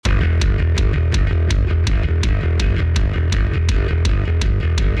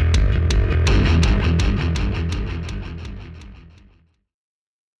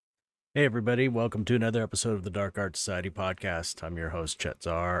Hey, everybody. Welcome to another episode of the Dark Art Society podcast. I'm your host, Chet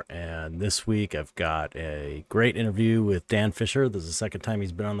Zar, and this week I've got a great interview with Dan Fisher. This is the second time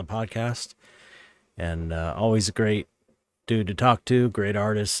he's been on the podcast, and always a great dude to talk to, great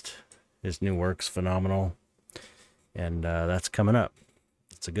artist. His new work's phenomenal, and that's coming up.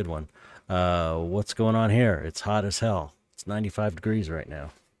 It's a good one. What's going on here? It's hot as hell. It's 95 degrees right now.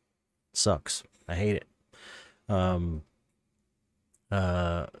 Sucks. I hate it.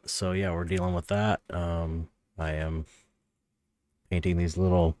 So yeah, we're dealing with that. I am painting these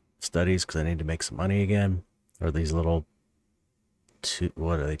little studies because I need to make some money again, or these little 2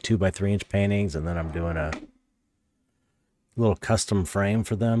 by 3 inch paintings, and then I'm doing a little custom frame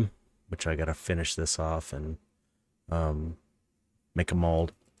for them, which I got to finish this off and make a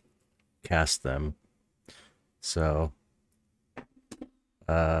mold, cast them. So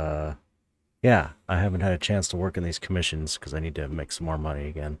yeah, I haven't had a chance to work in these commissions because I need to make some more money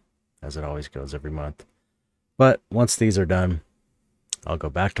again, as it always goes every month. But once these are done, I'll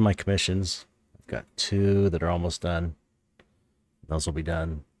go back to my commissions. I've got 2 that are almost done. Those will be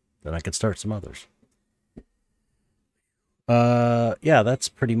done. Then I can start some others. Yeah, that's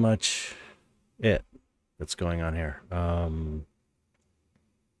pretty much it that's going on here.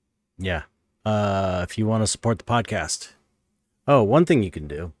 Yeah. If you want to support the podcast. Oh, one thing you can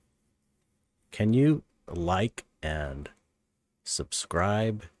do. Can you like and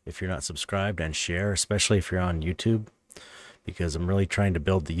subscribe if you're not subscribed, and share, especially if you're on YouTube, because I'm really trying to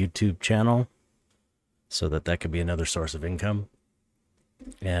build the YouTube channel so that could be another source of income.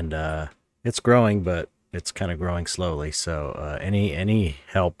 And it's growing, but it's kind of growing slowly. So any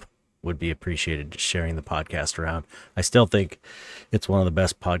help would be appreciated, just sharing the podcast around. I still think it's one of the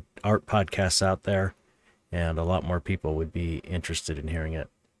best art podcasts out there, and a lot more people would be interested in hearing it.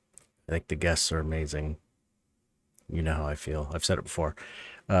 I think the guests are amazing. You know how I feel. I've said it before.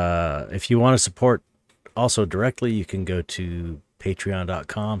 If you want to support also directly, you can go to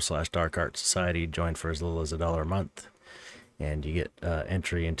patreon.com/darkartsociety, join for as little as $1 a month, and you get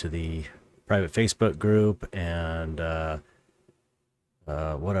entry into the private Facebook group, and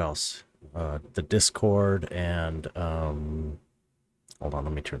what else? The Discord, and hold on,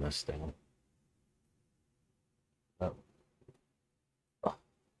 let me turn this down.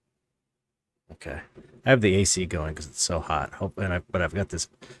 Okay, I have the AC going because it's so hot. But I've got this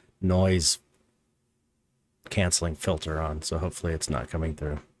noise canceling filter on, so hopefully it's not coming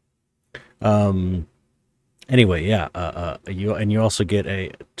through. Anyway, yeah. You also get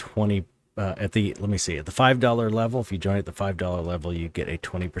a 20 at the $5 level. If you join at the $5 level, you get a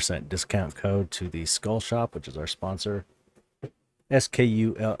 20% discount code to the Skull Shop, which is our sponsor.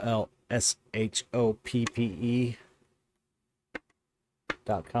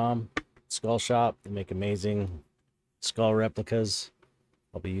 SKULLSHOPPE.com. Skull Shop. They make amazing skull replicas.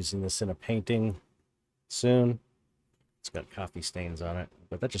 I'll be using this in a painting soon. It's got coffee stains on it,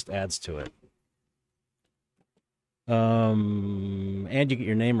 but that just adds to it. And you get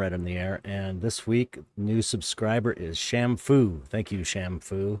your name right in the air. And this week, new subscriber is Shamfu. Thank you,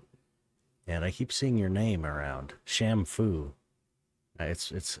 Shamfu. And I keep seeing your name around, Shamfu.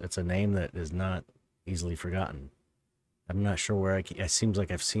 It's a name that is not easily forgotten. I'm not sure where it seems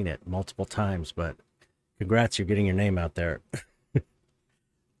like I've seen it multiple times, but congrats, you're getting your name out there.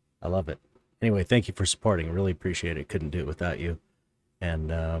 I love it. Anyway, thank you for supporting. Really appreciate it. Couldn't do it without you.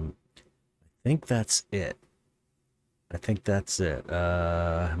 And I think that's it. Am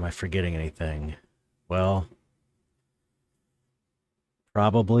I forgetting anything? Well,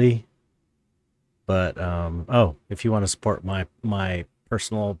 probably. But if you want to support my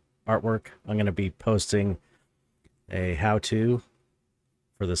personal artwork, I'm going to be posting a how-to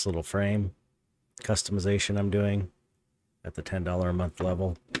for this little frame customization I'm doing at the $10 a month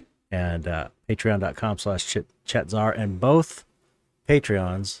level, and patreon.com/chatzar, and both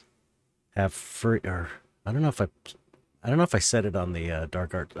Patreons have free, or I don't know if I said it on the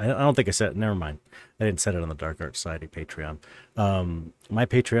Dark Art. I don't think I said it. Never mind. I didn't set it on the Dark Art Society Patreon. My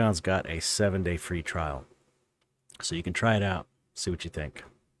Patreon's got a 7-day free trial, so you can try it out, see what you think.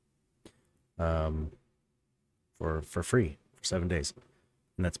 For free for 7 days.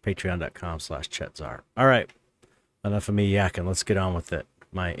 And that's patreon.com/chatzar. All right. Enough of me yakking. Let's get on with it.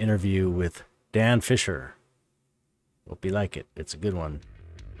 My interview with Dan Fisher. Hope you like it. It's a good one.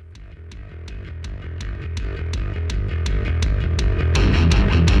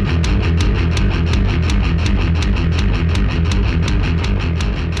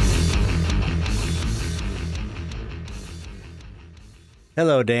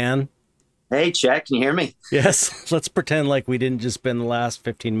 Hello, Dan. Hey, Chet, can you hear me? Yes, let's pretend like we didn't just spend the last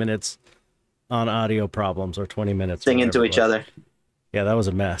 15 minutes on audio problems, or 20 minutes. Singing to each other. Yeah, that was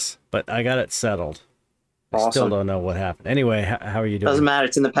a mess, but I got it settled. I still Awesome. don't know what happened. Anyway, how are you Doesn't doing? matter.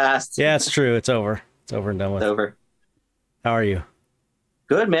 It's in the past. Yeah, it's true. It's over. It's over and done It's with. over. How are you?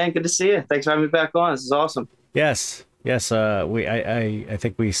 Good, man. Good to see you. Thanks for having me back on. This is awesome. Yes, yes. I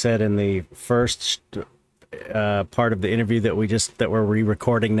think we said in the first part of the interview that we're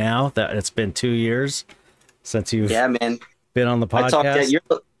re-recording now that it's been 2 years since you've Yeah, man. been on the I talked to podcast. you.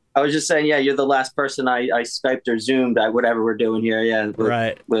 I was just saying, yeah, you're the last person I Skyped or Zoomed at whatever we're doing here. Yeah,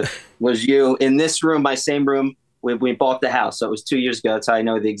 Right. was you in this room, my same room. We bought the house, so it was 2 years ago. That's how I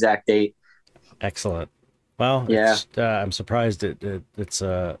know the exact date. Excellent. Well, Yeah. I'm surprised it's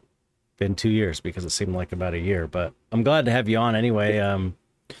been 2 years because it seemed like about a year, but I'm glad to have you on anyway.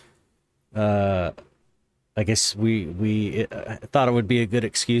 I guess we thought it would be a good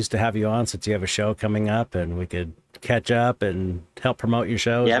excuse to have you on since you have a show coming up and we could catch up and help promote your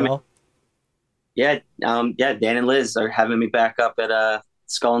show Yeah, as well. Yeah. Dan and Liz are having me back up at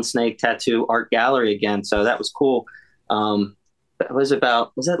Skull and Snake Tattoo Art Gallery again, so that was cool. Was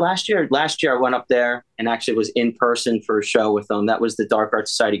that last year? Last year I went up there and actually was in person for a show with them. That was the Dark Art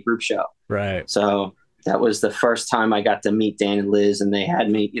Society group show. Right. So that was the first time I got to meet Dan and Liz, and they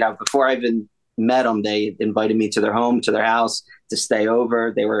had me, before I even met them, they invited me to their home, to their house to stay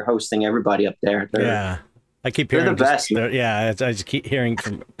over. They were hosting everybody up there. Yeah. I keep They're hearing the best. I just keep hearing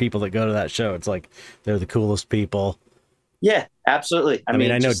from people that go to that show. It's like they're the coolest people. Yeah, absolutely. I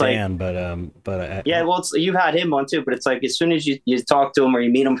mean, I know just like, Dan, but yeah, well, you had him on too, but it's like as soon as you talk to him or you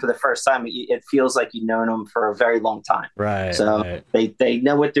meet him for the first time, it feels like you've known him for a very long time. right. So right. they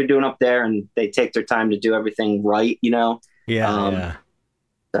know what they're doing up there, and they take their time to do everything right. Yeah. Yeah.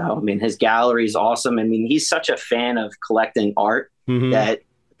 So I mean, his gallery is awesome. I mean, he's such a fan of collecting art Mhm. that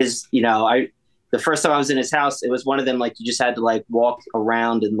is, the first time I was in his house, it was one of them, like, you just had to like walk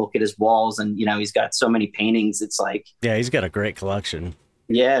around and look at his walls, and he's got so many paintings. It's like, Yeah, he's got a great collection.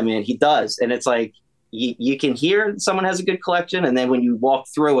 yeah, man, he does. And it's like you can hear someone has a good collection, and then when you walk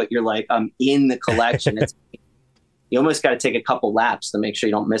through it, you're like, I'm in the collection. You almost got to take a couple laps to make sure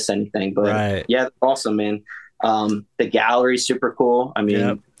you don't miss anything. But Right. yeah, awesome, man. The gallery's super cool. I mean,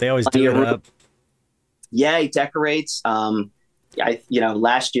 Yep. They always do it up. yeah, he decorates.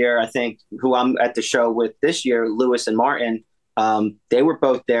 Last year, I think, who I'm at the show with this year, Lewis and Martin, they were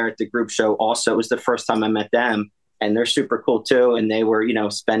both there at the group show also. It was the first time I met them, and they're super cool too. And they were,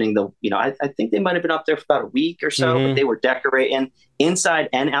 spending I think they might have been up there for about a week or so, but they were decorating inside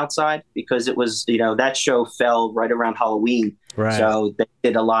and outside because it was, that show fell right around Halloween. Right. So they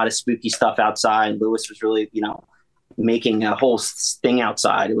did a lot of spooky stuff outside. Lewis was really, making a whole thing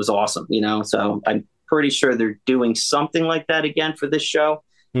outside. It was awesome, so I'm pretty sure they're doing something like that again for this show.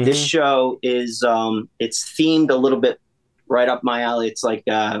 Mhm. This show is, it's themed a little bit right up my alley. It's like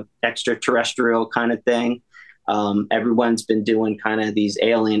a extraterrestrial kind of thing. Everyone's been doing kind of these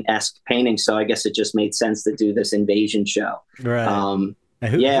alien-esque paintings, so I guess it just made sense to do this invasion show. Right. I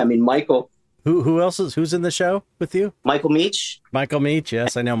mean, Who else who's in the show with you? Michael Meach Michael Meach.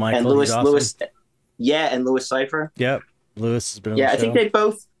 Yes, I know Michael. and Lewis, He's awesome. and Lewis Cipher. Yep. Lewis has been on Yeah, the I show. think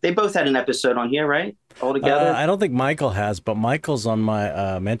they both had an episode on here, right? All together. I don't think Michael has, but Michael's on my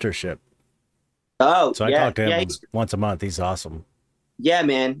mentorship. Oh, So I talk to him once a month. He's awesome. Yeah,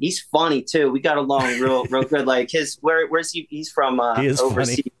 man, he's funny too. We got along real good. Like where's he? He's from He is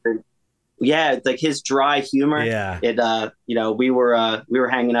overseas. Yeah, like his dry humor. Yeah. We were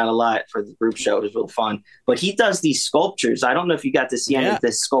hanging out a lot for the group show. It was real fun. But he does these sculptures. I don't know if you got to see any of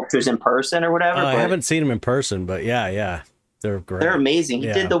the sculptures in person or whatever. I haven't seen him in person, but yeah, they're great. They're amazing.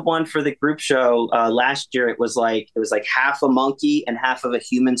 He did the one for the group show last year. It was like half a monkey and half of a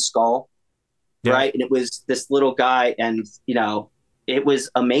human skull, right? And it was this little guy, and it was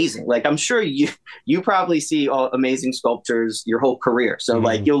amazing. Like, I'm sure you probably see amazing sculptures your whole career. So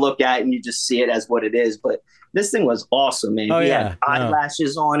like you'll look at it and you just see it as what it is. But this thing was awesome, man. He had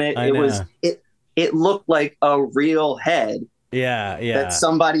eyelashes on it. It looked like a real head. Yeah. That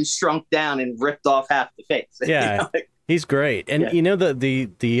somebody shrunk down and ripped off half the face. Yeah. He's great. And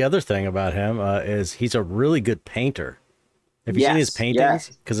the other thing about him is he's a really good painter. Have you seen his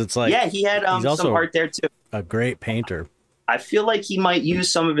paintings? Because it's like, he had he's also some art there too. A great painter. I feel like he might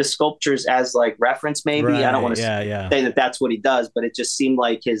use some of his sculptures as like reference, maybe. Right, I don't want to say that that's what he does, but it just seemed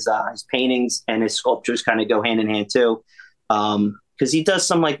like his paintings and his sculptures kind of go hand in hand too. Because he does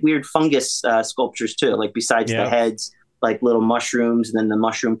some like weird fungus sculptures too, like besides the heads, like little mushrooms, and then the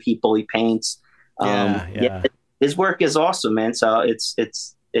mushroom people he paints. His work is awesome, man. So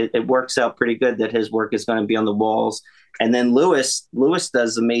it works out pretty good that his work is going to be on the walls. And then Lewis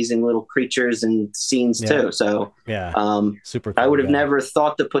does amazing little creatures and scenes too. So super cool I would have guy. never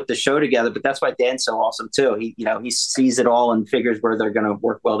thought to put the show together, but that's why Dan's so awesome too. He sees it all and figures where they're going to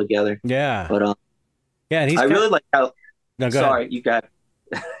work well together. Yeah. But and he's really like how. No, go sorry, ahead. you got.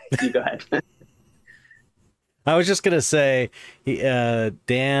 You go ahead. I was just gonna say,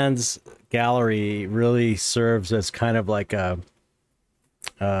 Dan's gallery really serves as kind of like an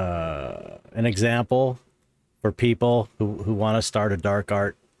example for people who want to start a dark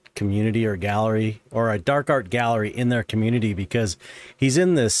art community or gallery, or a dark art gallery in their community, because he's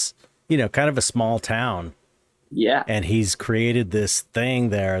in this, kind of a small town. Yeah. And he's created this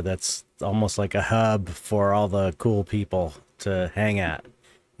thing there that's almost like a hub for all the cool people to hang at.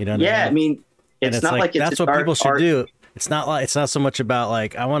 You know what I mean? It's not like it's that's what people should do. It's not so much about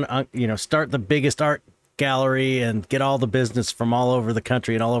like, I want to, start the biggest art gallery and get all the business from all over the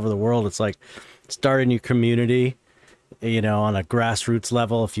country and all over the world. It's like, start a new community, on a grassroots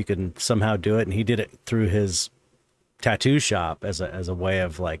level, if you can somehow do it. And he did it through his tattoo shop as a way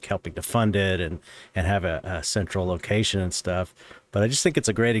of like helping to fund it and have a central location and stuff. But I just think it's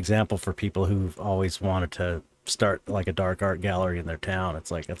a great example for people who've always wanted to start like a dark art gallery in their town. It's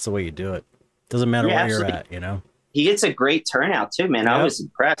like, that's the way you do it. Doesn't matter where absolutely. you're at, He gets a great turnout too, man. Yep. I was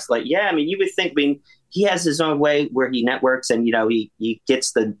impressed. Like, you would think, he has his own way where he networks and, he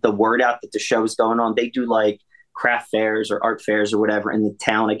gets the word out that the show is going on. They do like craft fairs or art fairs or whatever in the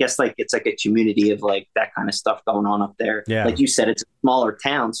town. I guess like it's like a community of like that kind of stuff going on up there. Yeah. Like you said, it's a smaller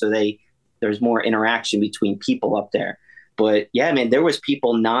town, so there's more interaction between people up there. But yeah, man, there was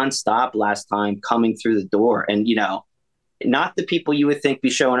people nonstop last time coming through the door, and not the people you would think be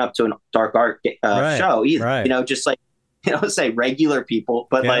showing up to a dark art show either. Right. Just like say regular people,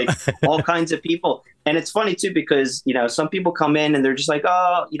 but like all kinds of people. And it's funny too because some people come in and they're just like,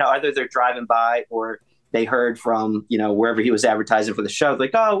 oh, either they're driving by or they heard from wherever he was advertising for the show,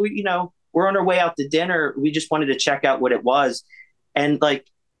 like, oh, we're on our way out to dinner. We just wanted to check out what it was, and like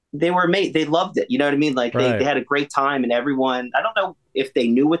they loved it. You know what I mean? Like they had a great time, and everyone. I don't know if they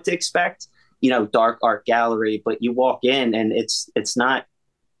knew what to expect. Dark art gallery, but you walk in and it's not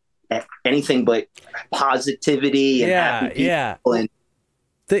anything but positivity and happy people. Yeah. And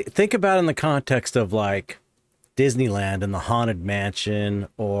think about it in the context of like Disneyland and the Haunted Mansion,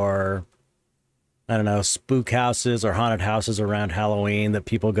 or I don't know, spook houses or haunted houses around Halloween that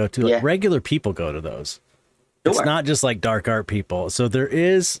people go to. Like regular people go to those. Sure. It's not just like dark art people. So there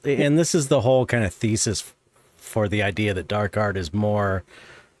is, and this is the whole kind of thesis for the idea that dark art is more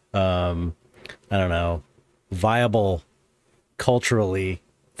I don't know, viable culturally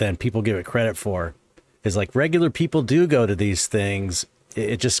than people give it credit for, is like regular people do go to these things.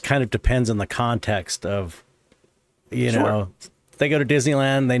 It just kind of depends on the context of, Sure. They go to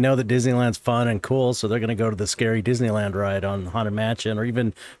Disneyland, they know that Disneyland's fun and cool, so they're going to go to the scary Disneyland ride on Haunted Mansion or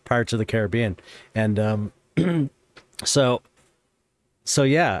even Pirates of the Caribbean. And so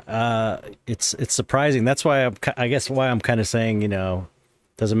yeah, it's surprising. That's why I guess I'm kind of saying,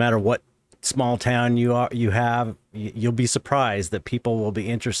 doesn't matter what small town you'll be surprised that people will be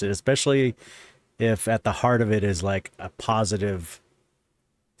interested, especially if at the heart of it is like a positive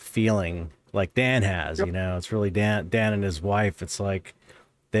feeling like Dan has. It's really Dan and his wife. It's like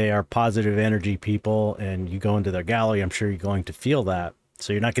they are positive energy people, and you go into their gallery, I'm sure you're going to feel that.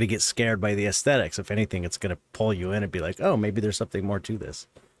 So you're not going to get scared by the aesthetics. If anything, it's going to pull you in and be like, oh, maybe there's something more to this.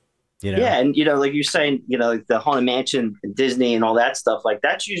 Yeah, and like you're saying, like the Haunted Mansion, Disney, and all that stuff, like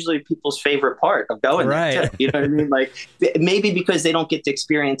that's usually people's favorite part of going there. Too. You know what I mean? Like maybe because they don't get to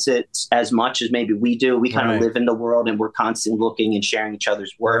experience it as much as maybe we do. We kind of live in the world, and we're constantly looking and sharing each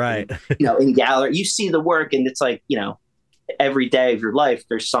other's work. Right. And, in gallery, you see the work, and it's like every day of your life,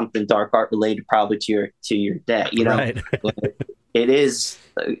 there's something dark art related probably to your day. Right. It is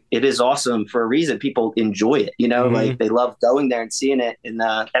awesome for a reason. People enjoy it, Mm-hmm. like they love going there and seeing it, and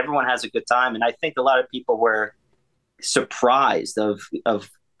everyone has a good time. And I think a lot of people were surprised of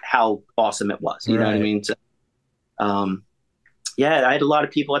how awesome it was. You know what I mean? So, I had a lot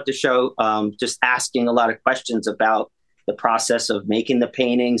of people at the show just asking a lot of questions about the process of making the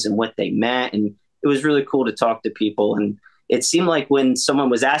paintings and what they meant. And it was really cool to talk to people. And it seemed like when someone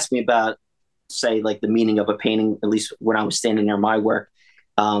was asking me about, say, like the meaning of a painting, at least when I was standing near my work,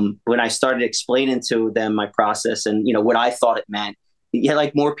 when I started explaining to them my process and what I thought it meant,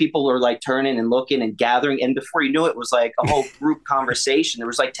 like more people were like turning and looking and gathering, and before you knew it was like a whole group conversation. There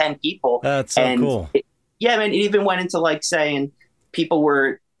was like 10 people. That's so cool. It even went into like saying people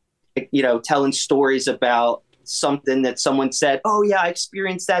were telling stories about something that someone said, oh yeah, I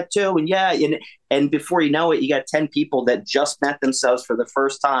experienced that too, and before you know it, you got 10 people that just met themselves for the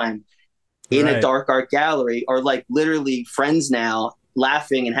first time in a dark art gallery are like literally friends now,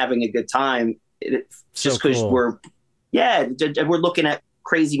 laughing and having a good time. Just because we're looking at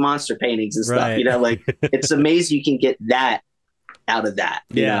crazy monster paintings and stuff, you know, like it's amazing you can get that out of that,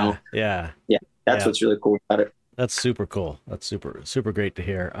 you know? Yeah. That's what's really cool about it. That's super cool. That's super great to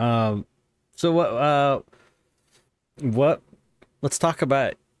hear. So let's talk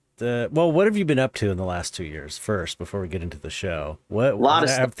about what have you been up to in the last 2 years first, before we get into the show?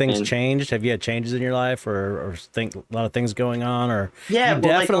 Have things changed? Have you had changes in your life, or think a lot of things going on, or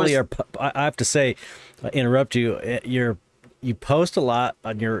definitely are? I have to say, interrupt you. You post a lot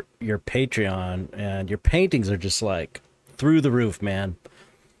on your Patreon, and your paintings are just like through the roof, man.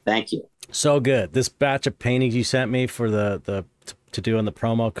 Thank you. So good. This batch of paintings you sent me for to do on the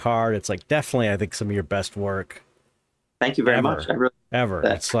promo card, it's like definitely, I think, some of your best work. Thank you very much. Ever.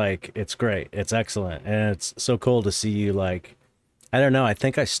 It's like, it's great. It's excellent. And it's so cool to see you, like, I don't know. I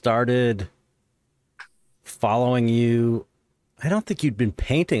think I started following you. I don't think you'd been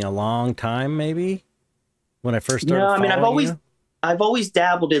painting a long time, maybe, when I first started. No, I mean, I've always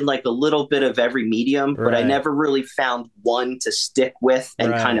dabbled in like a little bit of every medium, but I never really found one to stick with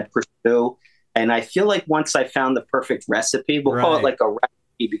and kind of pursue. And I feel like once I found the perfect recipe, we'll call it like a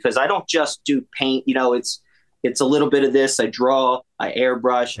recipe, because I don't just do paint, you know, it's a little bit of this. I draw, I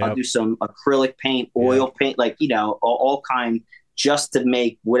airbrush, I'll do some acrylic paint, oil paint, like, you know, all kind, just to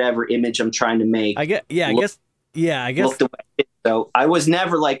make whatever image I'm trying to make. I guess. So I was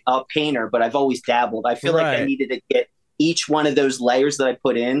never like a painter, but I've always dabbled. I feel like I needed to get each one of those layers that I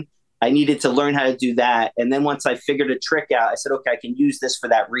put in. I needed to learn how to do that. And then once I figured a trick out, I said, okay, I can use this for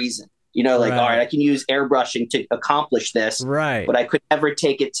that reason. You know, like, all right, I can use airbrushing to accomplish this, but I could never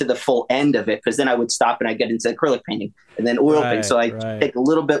take it to the full end of it, because then I would stop and I get into acrylic painting and then oil paint. So I take a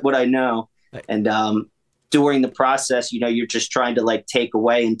little bit what I know, and during the process, you know, you're just trying to like take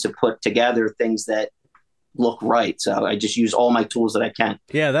away and to put together things that look right. So I just use all my tools that I can.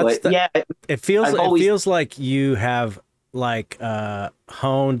 Yeah, it feels like you have like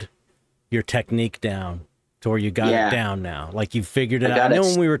honed your technique down to where you got it down now. Like you figured it out. I know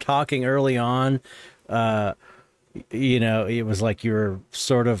when we were talking early on, you know, it was like you were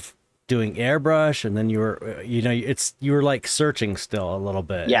sort of doing airbrush, and then you were, you know, you were like searching still a little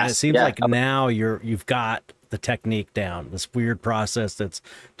bit. Yeah. It seems like now you've got the technique down, this weird process that's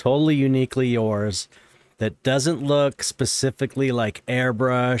totally uniquely yours, that doesn't look specifically like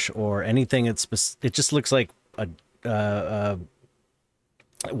airbrush or anything. It just looks like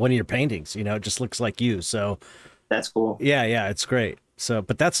one of your paintings, you know, it just looks like you. So that's cool. Yeah, it's great. So,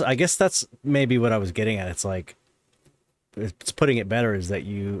 but I guess that's maybe what I was getting at. It's like, it's putting it better is that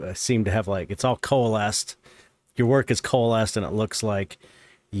you seem to have like, it's all coalesced. Your work is coalesced, and it looks like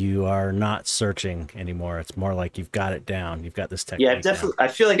you are not searching anymore. It's more like you've got it down. You've got this technique. Yeah, definitely. I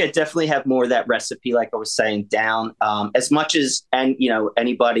feel like I definitely have more of that recipe, like I was saying, down. As much as, and you know,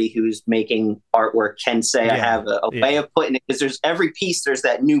 anybody who's making artwork can say I have a way of putting it, because there's every piece, there's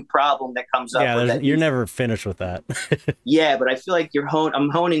that new problem that comes up. Yeah, you're never finished with that. Yeah, but I feel like I'm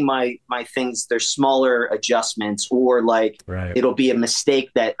honing my things. There's smaller adjustments, or like it'll be a mistake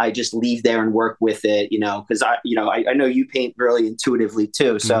that I just leave there and work with it. You know, because I know you paint really intuitively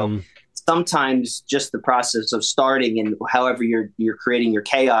too. So sometimes just the process of starting and however you're creating your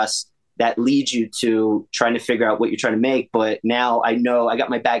chaos, that leads you to trying to figure out what you're trying to make. But now I know I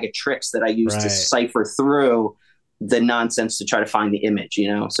got my bag of tricks that I use to cipher through the nonsense to try to find the image,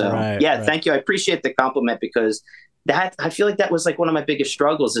 you know? So thank you. I appreciate the compliment, because that, I feel like that was like one of my biggest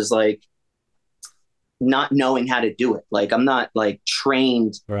struggles, is like not knowing how to do it. Like I'm not like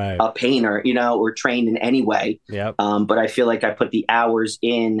trained a painter, you know, or trained in any way. But I feel like I put the hours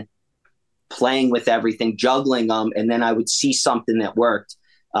in playing with everything, juggling them, and then I would see something that worked.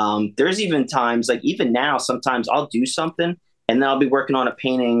 There's even times, like even now, sometimes I'll do something and then I'll be working on a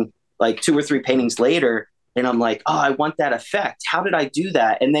painting like 2 or 3 paintings later, and I'm like, oh, I want that effect. How did I do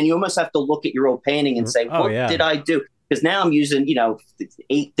that? And then you almost have to look at your old painting and say, what did I do? Because now I'm using, you know,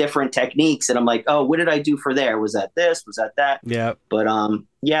 8 different techniques, and I'm like, oh, what did I do for there? Was that this? Was that that? Yeah. But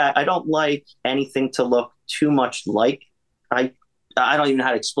I don't like anything to look too much like. I don't even know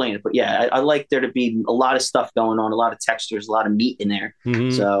how to explain it, but yeah, I like there to be a lot of stuff going on, a lot of textures, a lot of meat in there.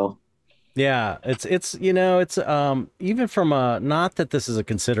 So yeah, it's you know, it's even from not that this is a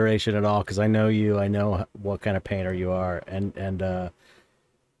consideration at all, because I know you, I know what kind of painter you are, and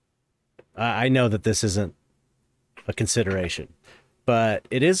I know that this isn't a consideration, but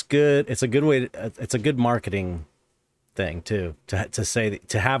it is good. It's a good way it's a good marketing thing too, to say that,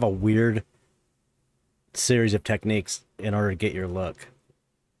 to have a weird series of techniques in order to get your look,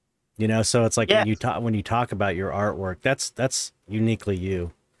 you know? So it's like when you talk about your artwork, that's uniquely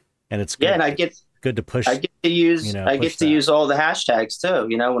you. and it's Yeah, good. and Good to push. I get to use use all the hashtags too.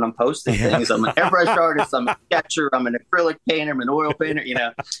 When I'm posting things, I'm an airbrush artist, I'm a sketcher, I'm an acrylic painter, I'm an oil painter.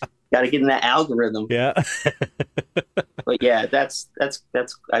 Got to get in that algorithm. Yeah. But yeah, that's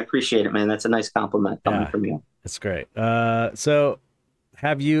I appreciate it, man. That's a nice compliment coming from you. It's great. So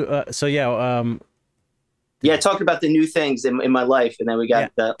have you? Yeah, talk about the new things in my life, and then we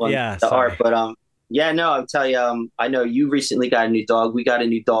got the art. But yeah, no, I'll tell you. I know you recently got a new dog. We got a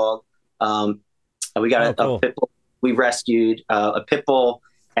new dog. We got a pit bull. We rescued a pit bull,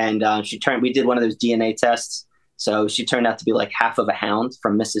 and we did one of those DNA tests. So she turned out to be like half of a hound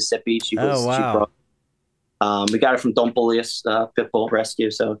from Mississippi. She was. Wow. We got her from Don't Bully Us Pit Bull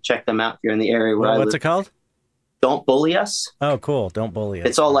Rescue. So check them out if you're in the area where I live. What's it called? Don't Bully Us. Oh, cool. Don't Bully Us.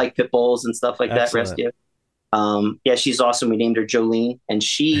 It's all like pit bulls and stuff like Excellent. that. Rescue. Yeah, she's awesome. We named her Jolene, and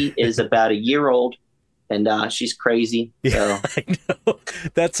she is about a year old, and she's crazy. So. Yeah, I know.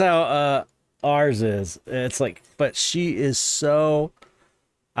 That's how ours is. It's like, but she is so.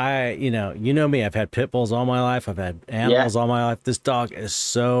 You know me. I've had pit bulls all my life. I've had animals all my life. This dog is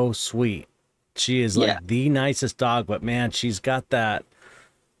so sweet. She is like the nicest dog, but man, she's got that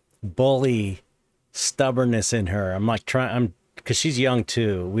bully stubbornness in her. I'm like because she's young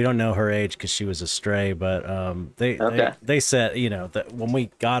too. We don't know her age because she was a stray, but they said, that when we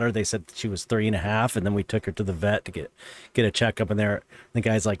got her, they said she was 3.5, and then we took her to the vet to get a checkup, and the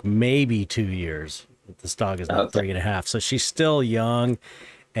guy's like, maybe 2 years. This dog is not 3.5, so she's still young,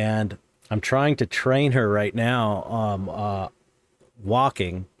 and I'm trying to train her right now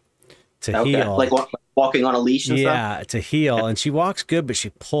walking to heel, like walking on a leash and stuff? To heel, and she walks good, but she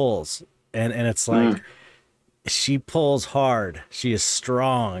pulls, and it's like she pulls hard. She is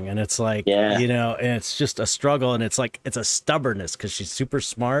strong, and it's like and it's just a struggle, and it's like it's a stubbornness because she's super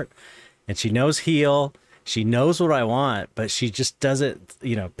smart, and she knows heel. She knows what I want, but she just doesn't.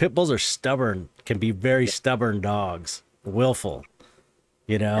 Pit bulls are stubborn, can be very stubborn dogs, willful.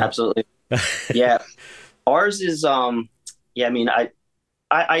 Absolutely. Yeah, ours is I mean,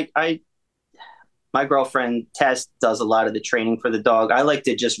 I my girlfriend Tess does a lot of the training for the dog. I like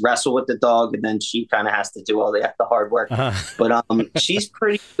to just wrestle with the dog, and then she kind of has to do all the hard work. But she's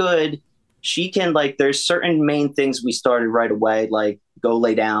pretty good. She can, like, there's certain main things we started right away, like go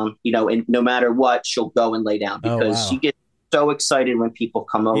lay down, and no matter what, she'll go and lay down because she gets so excited when people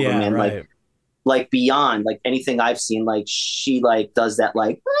come over, man. Right. Like beyond like anything I've seen, like she like does that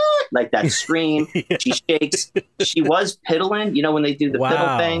like that scream. She shakes. She was piddling, when they do the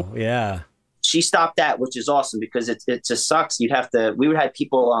piddle thing. Yeah. She stopped that, which is awesome because it just sucks. We would have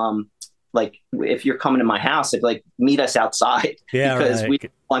people like if you're coming to my house, like meet us outside because we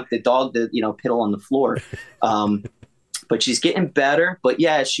want the dog to piddle on the floor. But she's getting better. But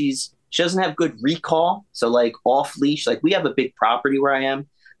yeah, she doesn't have good recall. So like off leash, like we have a big property where I am,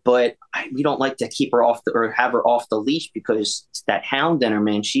 but we don't like to keep her or have her off the leash because it's that hound in her,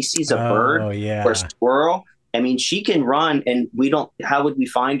 man. She sees a bird or a squirrel. I mean, she can run, and how would we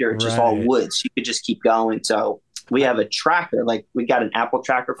find her? It's just all woods. She could just keep going. So we have a tracker. Like we got an Apple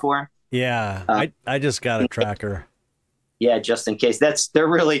tracker for her. Yeah. I just got a tracker. Yeah. Just in case. They're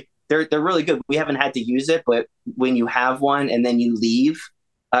really good. We haven't had to use it, but when you have one and then you leave,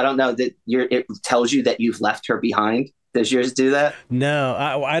 I don't know that it tells you that you've left her behind. Does yours do that? No,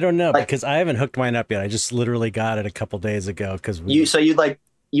 I don't know because I haven't hooked mine up yet. I just literally got it a couple days ago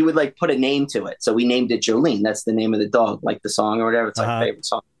you would like put a name to it. So we named it Jolene. That's the name of the dog, like the song or whatever. It's like favorite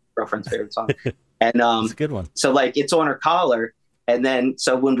song, girlfriend's favorite song. And it's a good one. So like it's on her collar. And then,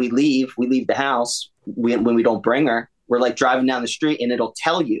 so when we leave the house, when we don't bring her, we're like driving down the street and it'll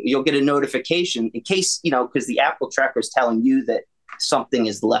tell you'll get a notification in case, because the Apple tracker is telling you that something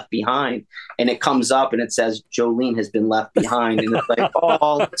is left behind, and it comes up and it says Jolene has been left behind, and it's like,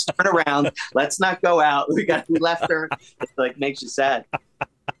 oh, let's turn around, let's not go out, we left her. It like makes you sad.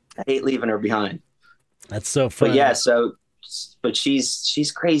 I hate leaving her behind. That's so funny. But yeah, but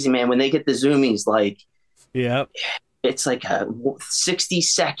she's crazy, man. When they get the zoomies, like, it's like a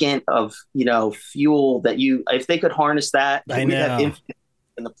 60-second of fuel that if they could harness that, we'd have infinite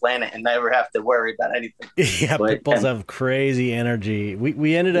in the planet and never have to worry about anything. Yeah, pit bulls have crazy energy.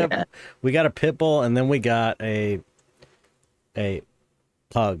 We ended up we got a pit bull, and then we got a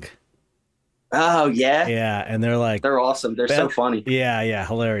pug. Oh yeah. Yeah, and they're awesome. They're so funny. Yeah,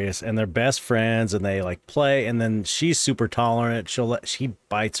 hilarious. And they're best friends, and they like play, and then she's super tolerant. She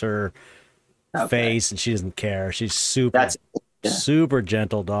bites her face, and she doesn't care. She's super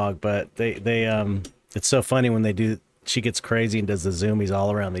gentle dog, but they it's so funny when they do. She gets crazy and does the zoomies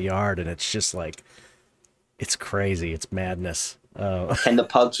all around the yard, and it's just like, it's crazy. It's madness. Can the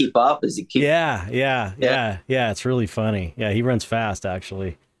pug keep up? Does he keep? Yeah. It's really funny. Yeah, he runs fast,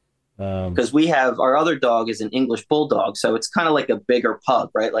 actually. Because we have our other dog is an English bulldog, so it's kind of like a bigger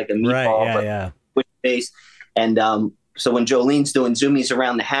pug, right? Like a Right. meatball, Yeah. but Yeah. with face. And so when Jolene's doing zoomies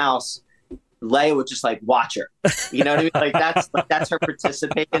around the house, Leia would just like watch her. You know what I mean? That's her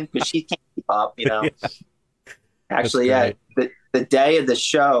participating because she can't keep up. You know. Yeah. Actually, yeah. The day of the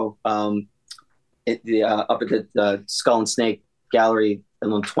show, up at the Skull and Snake Gallery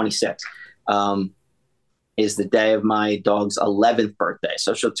on 26, is the day of my dog's 11th birthday.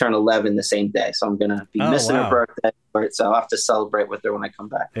 So she'll turn 11 the same day. So I'm gonna be missing her birthday, so I'll have to celebrate with her when I come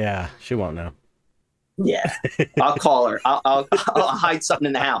back. Yeah, she won't know. Yeah, I'll call her. I'll hide something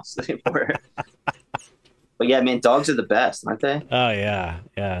in the house for her. But yeah, man, dogs are the best, aren't they? Oh yeah,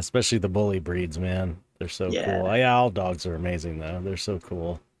 yeah. Especially the bully breeds, man. They're so cool. Yeah, all dogs are amazing though. They're so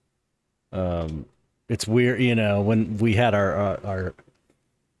cool. It's weird, you know, when we had our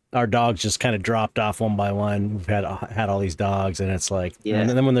dogs just kind of dropped off one by one. We've had all these dogs, and it's like, and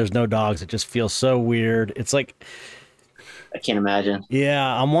then when there's no dogs, it just feels so weird. It's like, I can't imagine.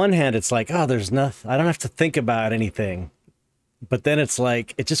 Yeah, on one hand, it's like, oh, there's nothing. I don't have to think about anything. But then it's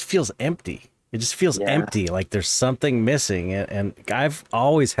like, it just feels empty. It just feels empty, like there's something missing. And I've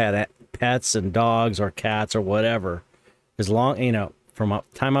always had pets and dogs or cats or whatever, as long, you know, from the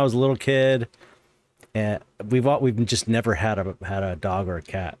time I was a little kid. And we've just never had a dog or a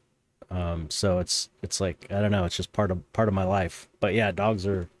cat. So it's like, I don't know, it's just part of my life. But yeah, dogs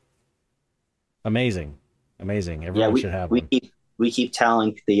are amazing. Everyone should have one. We keep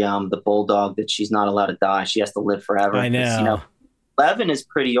telling the bulldog that she's not allowed to die. She has to live forever. I know. You know, 11 is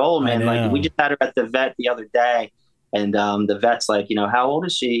pretty old, man. Like we just had her at the vet the other day, and the vet's like, you know, how old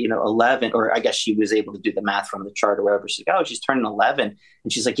is she? You know, 11, or I guess she was able to do the math from the chart or whatever. She's like, oh, she's turning 11,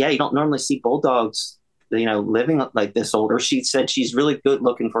 and she's like, yeah, you don't normally see bulldogs, you know, living like this old. Or she said she's really good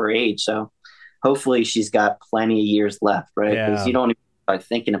looking for her age, so hopefully she's got plenty of years left, right? Because you don't even start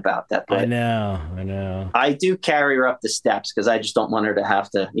thinking about that. But I know. I do carry her up the steps because I just don't want her to have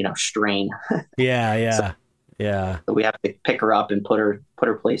to, you know, strain. Yeah. So we have to pick her up and put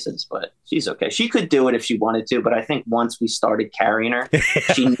her places, but she's okay. She could do it if she wanted to, but I think once we started carrying her,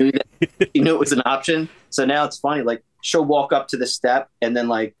 she knew it was an option. So now it's funny, like she'll walk up to the step and then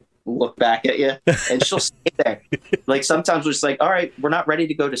like look back at you and she'll stay there. Like sometimes we're just like, all right, we're not ready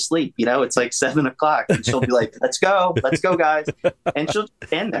to go to sleep. You know, it's like 7:00 and she'll be like, let's go guys. And she'll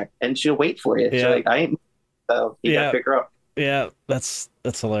stand there and she'll wait for you. She's like, I ain't, so you gotta pick her up. Yeah. That's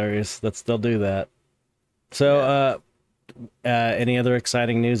hilarious. They'll do that. So, any other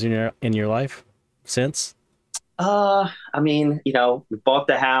exciting news in your life since? I mean, you know, we bought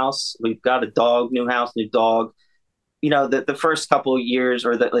the house, we've got a dog, new house, new dog. You know, the first couple of years,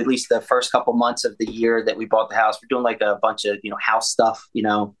 or at least the first couple months of the year that we bought the house, we're doing like a bunch of, you know, house stuff, you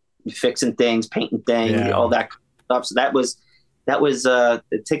know, fixing things, painting things, all that stuff. So that was,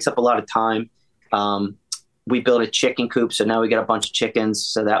 it takes up a lot of time. We built a chicken coop, so now we got a bunch of chickens.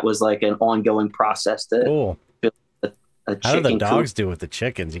 So that was like an ongoing process to build a chicken How do the dogs coop. do with the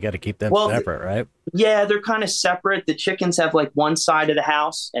chickens? You got to keep them separate, right? Yeah, they're kind of separate. The chickens have like one side of the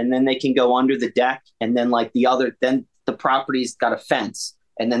house, and then they can go under the deck, and then like then the property's got a fence,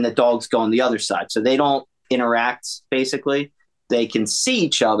 and then the dogs go on the other side. So they don't interact, basically. They can see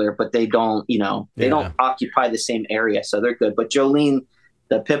each other, but they don't, you know, they don't occupy the same area. So they're good. But Jolene,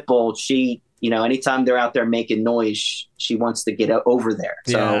 the pit bull, she, you know, anytime they're out there making noise, she wants to get over there.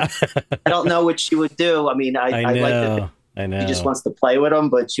 So I don't know what she would do. I mean, I like to I know. She just wants to play with them,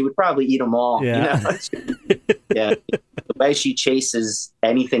 but she would probably eat them all. Yeah. You know? Yeah. The way she chases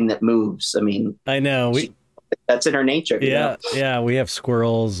anything that moves. I mean, I know. That's in her nature. Yeah. You know? Yeah. We have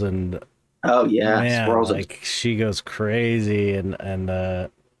squirrels and. Oh yeah. Man, squirrels. Like she goes crazy and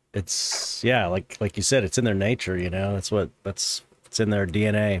it's like you said, it's in their nature, you know, it's in their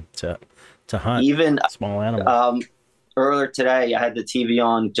DNA to hunt even small animals. Earlier today, I had the TV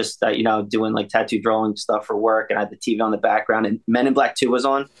on, just you know, doing like tattoo drawing stuff for work, and I had the TV on the background, and Men in Black 2 was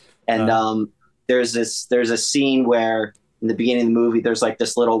on, and there's a scene where in the beginning of the movie, there's like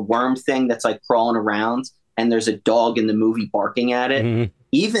this little worm thing that's like crawling around, and there's a dog in the movie barking at it. Mm-hmm.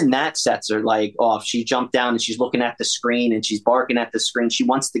 Even that sets her like off. She jumped down and she's looking at the screen and she's barking at the screen. She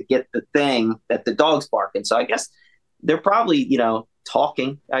wants to get the thing that the dog's barking. So I guess they're probably, you know,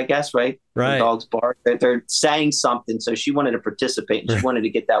 talking, I guess, right? Right. The dogs bark. They're saying something. So she wanted to participate and she wanted to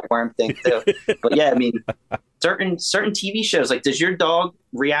get that worm thing too. But yeah, I mean, certain TV shows, like, does your dog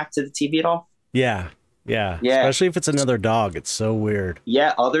react to the TV at all? Yeah. Especially if it's another dog. It's so weird.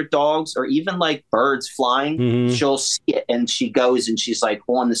 Yeah. Other dogs, or even like birds flying, she'll see it and she goes and she's like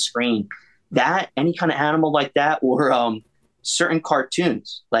on the screen. That, any kind of animal like that, or certain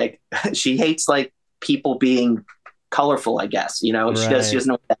cartoons. Like she hates like people being colorful, I guess, you know, she Right. doesn't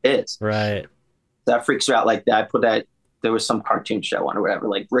know what that is. Right. That freaks her out. Like that. I put that, there was some cartoon show on or whatever,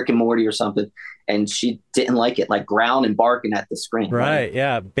 like Rick and Morty or something, and she didn't like it, like growling and barking at the screen. Right. Like,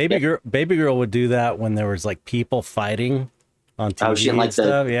 Yeah. Baby girl would do that when there was like people fighting on TV she didn't like and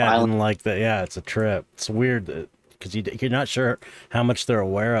stuff. the Yeah. I violence. didn't like that. Yeah. It's a trip. It's weird because you're not sure how much they're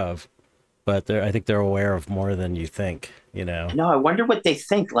aware of, but I think they're aware of more than you think, you know? No, I wonder what they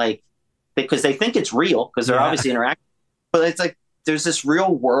think, like, because they think it's real because they're Yeah. obviously interacting, but it's like there's this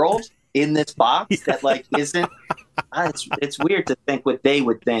real world in this box that like isn't. It's weird to think what they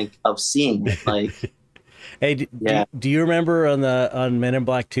would think of seeing it. Like, Hey, do you remember on Men in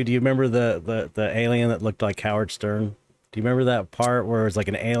Black 2, do you remember the alien that looked like Howard Stern? Do you remember that part where it's like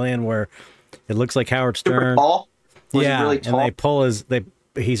an alien where it looks like Howard super Stern? tall. Was he Yeah, really tall? and they pull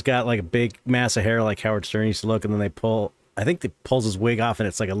he's got like a big mass of hair like Howard Stern used to look, and then I think they pulls his wig off and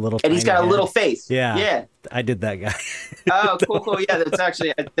it's like a little And he's tiny got a head. little face. Yeah. Yeah. I did that guy. Oh, cool. Yeah, that's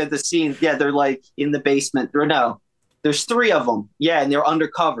actually the scene. Yeah, they're like in the basement. Or no, there's three of them. Yeah, and they're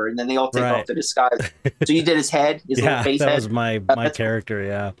undercover, and then they all take Right. off their disguise. So you did his head, his little Yeah, face that head. was my That's character.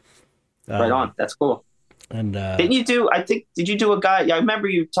 Yeah. right on. That's cool. And Didn't you do? I think did you do a guy? Yeah, I remember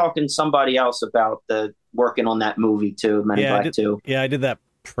you talking to somebody else about the working on that movie too, Men in Black 2. Yeah, I did that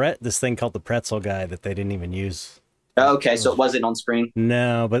this thing called the pretzel guy that they didn't even use. Okay, so it wasn't on screen.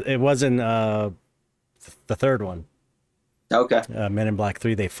 No, but it was in the third one. Okay, Men in Black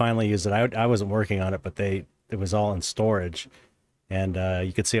 3. They finally used it. I wasn't working on it, but it was all in storage, and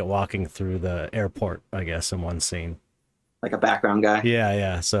you could see it walking through the airport, I guess, in one scene. like a background guy.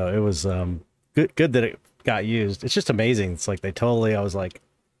 Yeah. So it was good that it got used. It's just amazing. It's like I was like,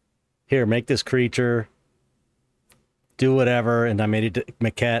 here, make this creature, do whatever, and I made it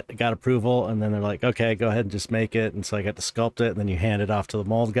maquette, got approval, and then they're like, okay, go ahead and just make it. And so I got to sculpt it, and then you hand it off to the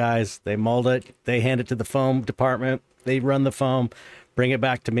mold guys. They mold it, they hand it to the foam department, they run the foam, bring it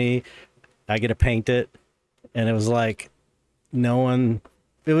back to me, I get to paint it, and it was like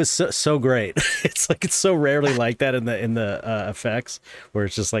it was so great. It's like it's so rarely like that in the effects, where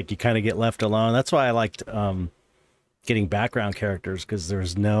it's just like you kind of get left alone. That's why I liked getting background characters, because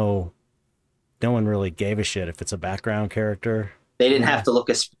there's no one really gave a shit if it's a background character. They didn't have to look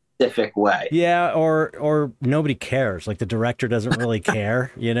a specific way. Yeah, or nobody cares. Like the director doesn't really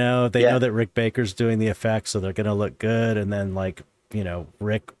care, you know. They know that Rick Baker's doing the effects, so they're gonna look good, and then like, you know,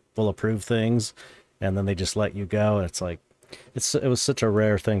 Rick will approve things, and then they just let you go. And it's like it was such a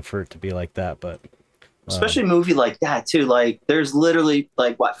rare thing for it to be like that, but especially a movie like that too. Like there's literally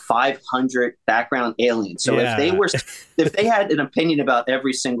like 500 background aliens. So if they had an opinion about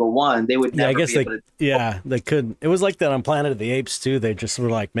every single one, they would never be able to. They couldn't. It was like that on Planet of the Apes too. They just were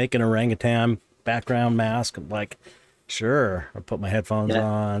like making orangutan background mask. I'm like, sure, I put my headphones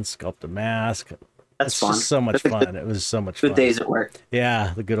on, sculpt a mask. That's fun. Just so much fun. It was so much fun. Good days at work.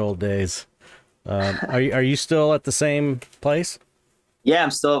 Yeah, the good old days. Are you still at the same place? Yeah,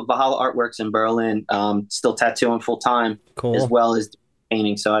 I'm still at Valhalla Artworks in Berlin. Still tattooing full time, cool, as well as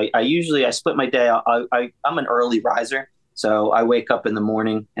painting. So I usually split my day. I'm an early riser, so I wake up in the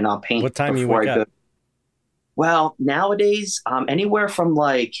morning and I'll paint. What time you wake up? Well, nowadays, anywhere from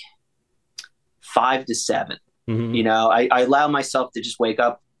like 5 to 7. Mm-hmm. You know, I allow myself to just wake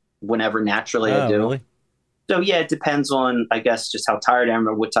up whenever naturally I do. Really? So yeah, it depends on, I guess, just how tired I am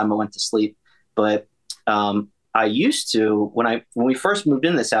or what time I went to sleep. But I used to, when we first moved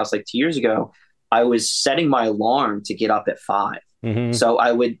in this house like 2 years ago, I was setting my alarm to get up at 5. Mm-hmm. So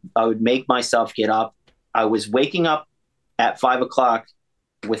I would make myself get up. I was waking up at 5 o'clock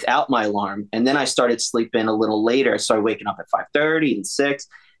without my alarm, and then I started sleeping a little later. I started waking up at 5:30 and 6,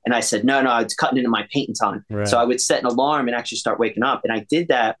 and I said, no, it's cutting into my painting time. Right. So I would set an alarm and actually start waking up, and I did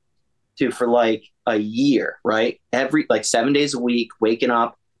that too for like a year, right? Every like 7 days a week, waking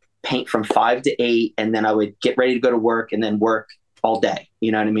up, paint from 5 to 8, and then I would get ready to go to work and then work all day.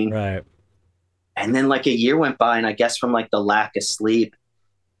 You know what I mean? Right. And then like a year went by, and I guess from like the lack of sleep,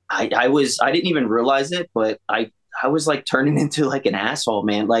 I didn't even realize it, but I was like turning into like an asshole,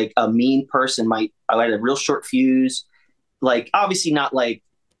 man. Like a mean person. I had a real short fuse. Like obviously not like,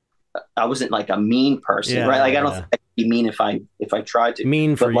 I wasn't like a mean person, right? Like I don't think I could be mean if I tried to.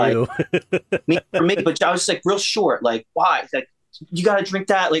 Mean for like, you. mean for me, but I was like real short. Like why? Like you got to drink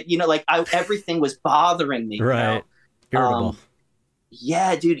that. Like, you know, like everything was bothering me. Right. You know? Irritable.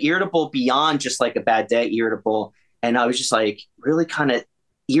 Yeah, dude, irritable beyond just like a bad day, irritable. And I was just like really kind of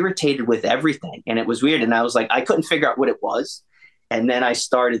irritated with everything. And it was weird. And I was like, I couldn't figure out what it was. And then I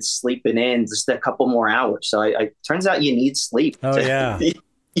started sleeping in just a couple more hours. So I turns out you need sleep. Oh, yeah. You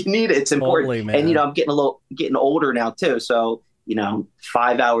need it. It's important. Totally, man. And, you know, I'm getting older now too. So, you know,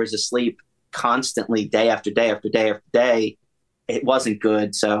 5 hours of sleep constantly day after day after day after day, it wasn't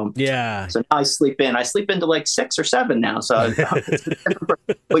good. So yeah. So now I sleep into like 6 or 7 now. So,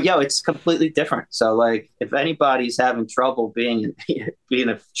 but it's completely different. So like, if anybody's having trouble being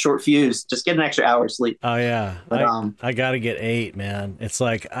a short fuse, just get an extra hour of sleep. Oh yeah. But I got to get 8, man. It's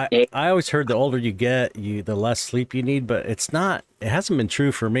like, eight, I always heard the older you get, the less sleep you need, but it hasn't been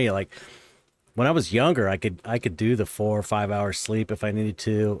true for me. Like when I was younger, I could do the 4 or 5 hours sleep if I needed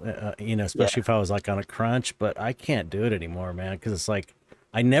to, especially if I was like on a crunch, but I can't do it anymore, man. Cause it's like,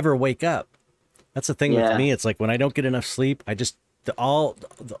 I never wake up. That's the thing with me. It's like when I don't get enough sleep, I just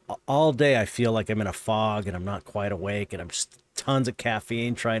all day I feel like I'm in a fog and I'm not quite awake, and I'm just tons of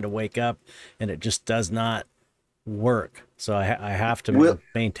caffeine trying to wake up, and it just does not work. So I have to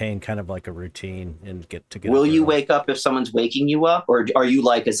maintain kind of like a routine and get. Will you wake up if someone's waking you up, or are you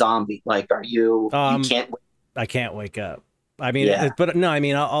like a zombie? Like, are you? You can't. I can't wake up. I mean, but no, I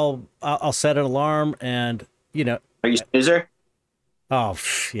mean, I'll set an alarm, and Are you a snoozer? Oh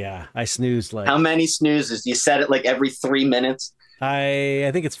yeah, I snooze like. How many snoozes? You set it like every 3 minutes.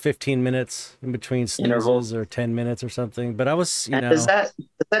 I think it's 15 minutes in between snoozes intervals, or 10 minutes or something. But I was, Does that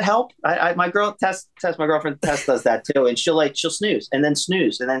help? My girlfriend Tess does that too, and she'll snooze and then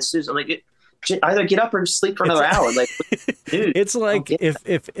snooze and then snooze. I'm like, either get up or sleep for another hour. Like, dude, it's like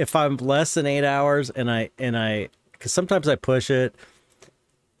if I'm less than 8 hours and I because sometimes I push it.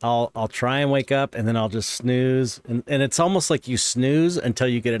 I'll try and wake up, and then I'll just snooze, and it's almost like you snooze until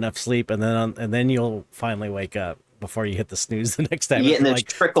you get enough sleep, and then you'll finally wake up before you hit the snooze the next time. You're getting like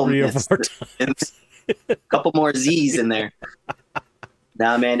trickle 3 or 4 times. A couple more Z's in there.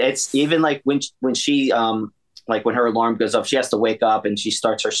 Nah, man, it's even like when she like when her alarm goes off, she has to wake up and she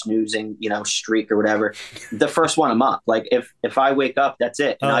starts her snoozing, streak or whatever. The first one I'm up. Like if I wake up, that's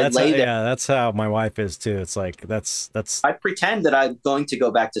it. And I lay there. Yeah, that's how my wife is too. It's like that's. I pretend that I'm going to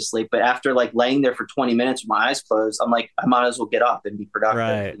go back to sleep, but after like laying there for 20 minutes with my eyes closed, I'm like, I might as well get up and be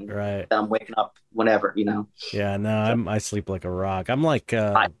productive. Right. Then I'm waking up whenever, Yeah, no, I sleep like a rock. I'm like,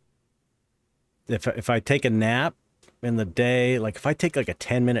 if I take a nap in the day, like if I take like a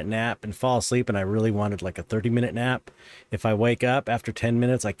 10-minute nap and fall asleep and I really wanted like a 30-minute nap, if I wake up after 10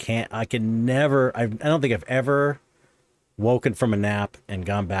 minutes, I don't think I've ever woken from a nap and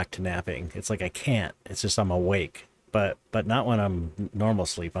gone back to napping. It's like I can't. It's just I'm awake, but not when I'm normal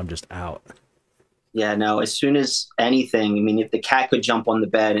sleep. I'm just out. Yeah, no, as soon as anything, I mean, if the cat could jump on the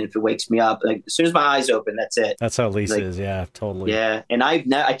bed and if it wakes me up, like as soon as my eyes open, that's it. That's how Lisa is. Yeah, totally. Yeah. And I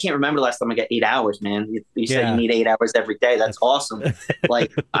can't remember last time I got 8 hours, man. You said you need 8 hours every day. That's awesome.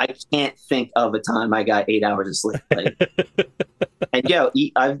 Like, I can't think of a time I got 8 hours of sleep. Like,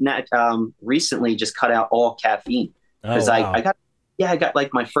 and I've not recently just cut out all caffeine because I got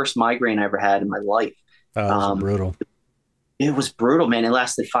like my first migraine I ever had in my life. Oh, that was brutal. It was brutal, man. It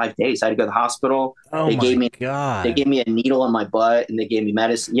lasted 5 days. I had to go to the hospital. Oh, They gave me a needle in my butt and they gave me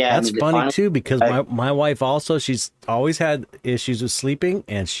medicine. Yeah. That's funny too, because my wife also, she's always had issues with sleeping,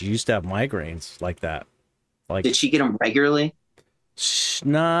 and she used to have migraines like that. Like, did she get them regularly?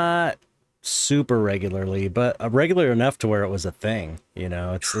 Not super regularly, but regular enough to where it was a thing.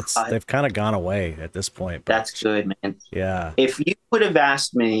 They've kind of gone away at this point. But, that's good, man. Yeah. If you would have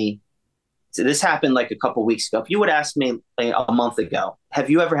asked me, so this happened like a couple weeks ago. If you would ask me like a month ago, have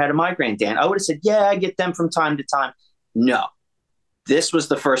you ever had a migraine, Dan? I would have said, yeah, I get them from time to time. No, this was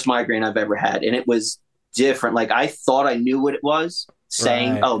the first migraine I've ever had. And it was different. Like I thought I knew what it was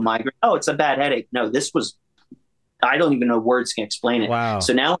saying, right. Oh, migraine. Oh, it's a bad headache. No, this was, I don't even know words can explain it. Wow.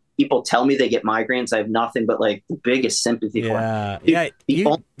 So now people tell me they get migraines. I have nothing but like the biggest sympathy for them. Yeah.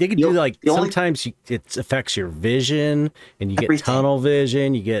 You can do like, sometimes it affects your vision, and you get tunnel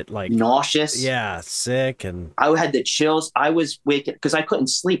vision. You get like nauseous. Yeah. Sick. And I had the chills. I was waking because I couldn't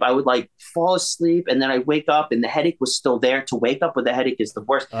sleep. I would like fall asleep and then I wake up and the headache was still there. To wake up with a headache is the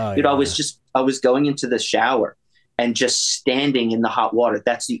worst. Oh, dude, yeah. I was going into the shower and just standing in the hot water.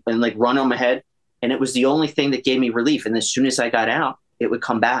 And like run on my head. And it was the only thing that gave me relief. And as soon as I got out, it would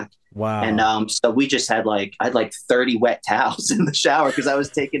come back. Wow. And so we just had I had like 30 wet towels in the shower because I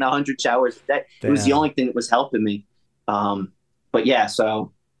was taking 100 showers a day. Damn. It was the only thing that was helping me. But yeah,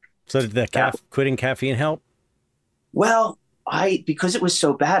 so did the quitting caffeine help? Well, because it was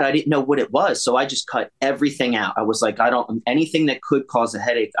so bad, I didn't know what it was. So I just cut everything out. I was like, anything that could cause a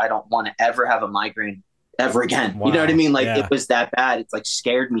headache, I don't want to ever have a migraine ever again. Wow. You know what I mean? Like It was that bad. It's like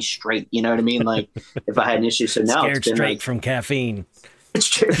scared me straight. You know what I mean? Like if I had an issue. So now it's been straight from caffeine. It's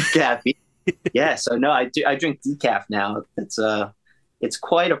straight from caffeine. Yeah. So no, I drink decaf now. It's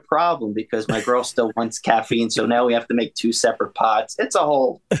quite a problem because my girl still wants caffeine. So now we have to make 2 separate pots. It's a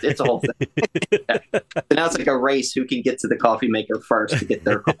whole thing. So now it's like a race who can get to the coffee maker first to get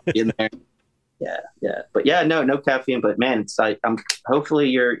their coffee in there. yeah. But yeah, no caffeine. But man, it's like hopefully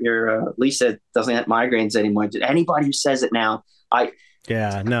your Lisa doesn't have migraines anymore. Anybody who says it now, I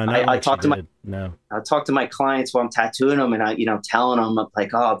Yeah, no, not I like she talk to my did. No. I talk to my clients while I'm tattooing them, and I telling them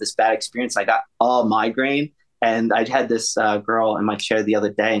like, oh, this bad experience. I got all migraine, and I had this girl in my chair the other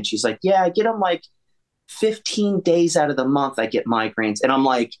day, and she's like, yeah, I get them like 15 days out of the month. I get migraines, and I'm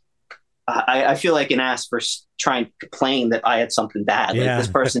like, I feel like an ass for trying to complain that I had something bad. Like Yeah. this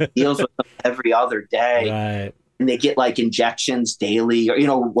person deals with them every other day, Right. and they get like injections daily or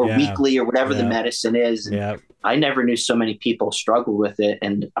or Yeah. weekly or whatever the Yeah. medicine is. And Yeah. I never knew so many people struggle with it,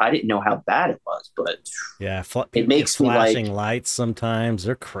 and I didn't know how bad it was. But Yeah. it makes me flashing like, lights sometimes.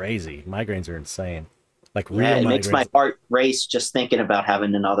 They're crazy. Migraines are insane. Like real yeah, it migraines. makes my heart race just thinking about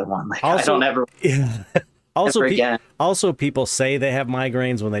having another one. Like I Also- don't ever Yeah. Also, ever again. also, people say they have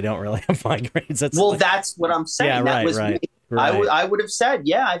migraines when they don't really have migraines. That's Well, like- that's what I'm saying. Yeah, That right, was right, me. right. I would have said,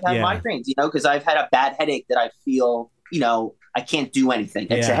 yeah, I've had Yeah. migraines, because I've had a bad headache that I feel, I can't do anything.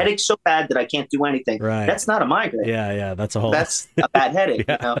 It's Yeah. a headache so bad that I can't do anything. Right. That's not a migraine. Yeah. That's a whole. That's a bad headache.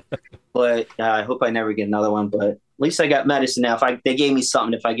 Yeah. But I hope I never get another one. But at least I got medicine now. They gave me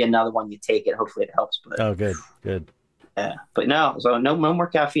something. If I get another one, you take it. Hopefully it helps. But Oh, good. yeah, but no, so no more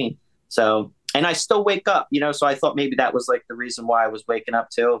caffeine. So, and I still wake up, so I thought maybe that was like the reason why I was waking up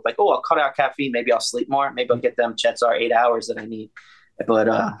too. Like, oh, I'll cut out caffeine. Maybe I'll sleep more. Maybe I'll get them Chetsar 8 hours that I need. But,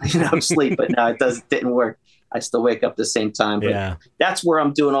 sleep. But no, didn't work. I still wake up the same time. But Yeah. that's where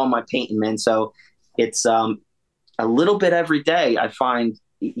I'm doing all my painting, man. So it's a little bit every day. I find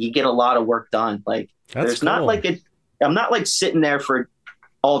you get a lot of work done. Like That's there's not cool. like I'm not like sitting there for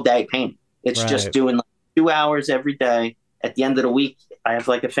all day painting. It's just Right. doing like 2 hours every day. At the end of the week, I have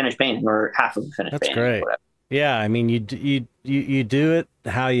like a finished painting or half of a finished That's painting. great. Whatever. Yeah, I mean, you do it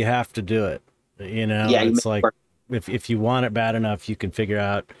how you have to do it. Yeah, you It's make like it work. if you want it bad enough, you can figure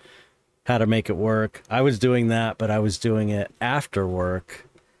out how to make it work. I was doing that, but I was doing it after work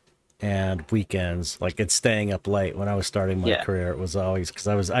and weekends. Like it's staying up late when I was starting my career. It was always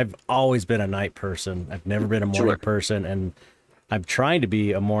because I've always been a night person. I've never been a morning person, and I'm trying to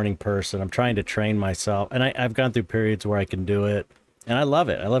be a morning person. I'm trying to train myself, and I've gone through periods where I can do it, and I love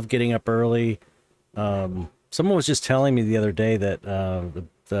it. I love getting up early. Someone was just telling me the other day that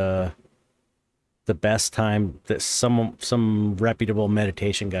the best time that some reputable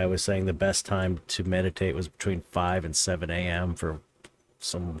meditation guy was saying the best time to meditate was between 5 and 7 a.m. for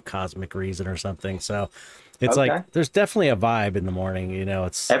some cosmic reason or something. So it's like there's definitely a vibe in the morning.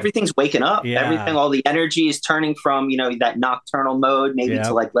 It's everything's waking up. Yeah. Everything, all the energy is turning from that nocturnal mode maybe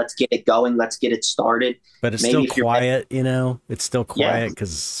to like let's get it going, let's get it started. But it's Maybe still quiet. It's still quiet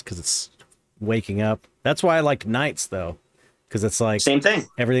because it's waking up. That's why I liked nights though. Because it's like same thing.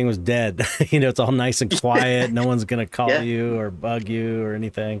 Everything was dead. It's all nice and quiet. No one's gonna call you or bug you or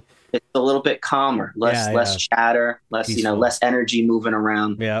anything. It's a little bit calmer, less chatter, less Peaceful. less energy moving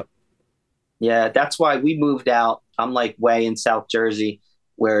around. Yeah. Yeah, that's why we moved out. I'm like way in South Jersey,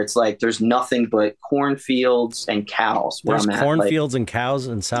 where it's like there's nothing but cornfields and cows. Where There's I'm at. cornfields and cows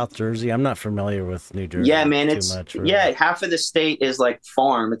in South Jersey. I'm not familiar with New Jersey. Yeah, man, too much, really. half of the state is like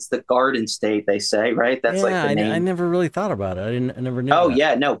farm. It's the garden state, they say, right? That's like the name. I never really thought about it. I never knew. Oh that.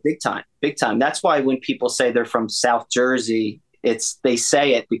 yeah, no, big time. That's why when people say they're from South Jersey, they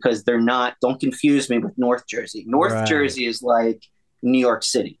say it because they're not. Don't confuse me with North Jersey. North Jersey is like New York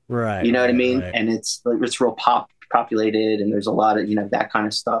City, right? You know what I mean? Right. And it's real populated, and there's a lot of that kind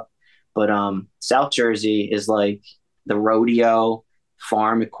of stuff. But South Jersey is like the rodeo,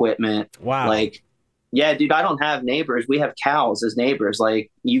 farm equipment. Wow. Like, yeah, dude, I don't have neighbors. We have cows as neighbors.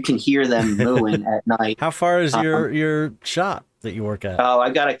 Like you can hear them mooing at night. How far is your shop that you work at? Oh, I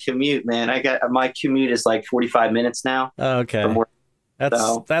got a commute, man. My commute is like 45 minutes now. Oh, okay. From work.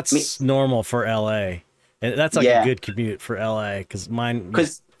 That's normal for LA. And that's like a good commute for LA because mine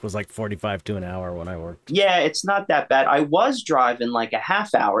was like 45 to an hour when I worked. Yeah, it's not that bad. I was driving like a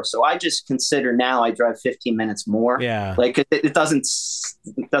half hour, so I just consider now I drive 15 minutes more. Yeah, like it doesn't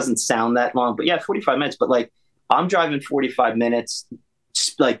sound that long, but yeah, 45 minutes. But like I'm driving 45 minutes,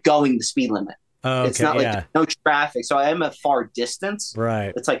 like going the speed limit. Oh, okay, it's not like no traffic, so I am a far distance.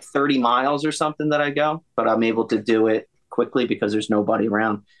 Right, it's like 30 miles or something that I go, but I'm able to do it quickly because there's nobody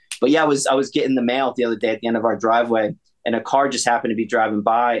around. But yeah, I was getting the mail the other day at the end of our driveway, and a car just happened to be driving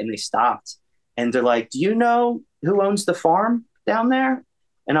by, and they stopped, and they're like, "Do you know who owns the farm down there?"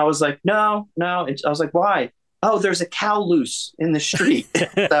 And I was like, "No." And I was like, "Why?" "Oh, there's a cow loose in the street."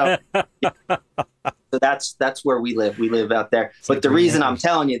 So that's where we live. We live out there. But like the reason I'm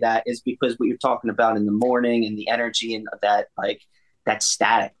telling you that is because what you're talking about in the morning and the energy and that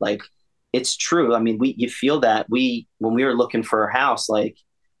static, like it's true. I mean, you feel that when we were looking for a house, like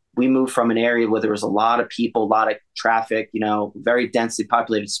we moved from an area where there was a lot of people, a lot of traffic, you know, very densely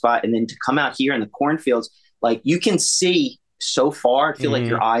populated spot. And then to come out here in the cornfields, like you can see so far, I feel like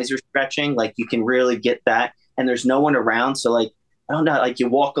your eyes are stretching, like you can really get that. And there's no one around. So like, I don't know, like you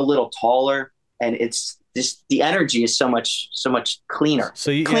walk a little taller and it's just, the energy is so much cleaner.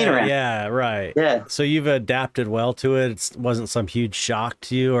 So you, cleaner yeah, right. Yeah. So you've adapted well to it. It wasn't some huge shock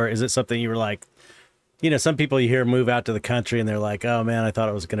to you, or is it something you were like, you know, some people you hear move out to the country and they're like, oh man, I thought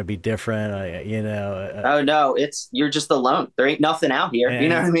it was going to be different. Oh no, you're just alone. There ain't nothing out here. You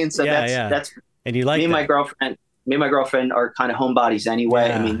know what I mean? So that's, and you like me and that. me and my girlfriend are kind of homebodies anyway.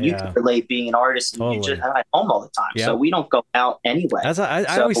 Yeah, I mean, you can relate being an artist. And you just at home all the time. Yep. So we don't go out anyway.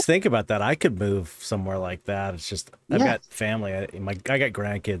 I always think about that. I could move somewhere like that. It's just, I've got family. I got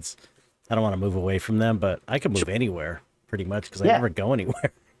grandkids. I don't want to move away from them, but I could move anywhere pretty much because I never go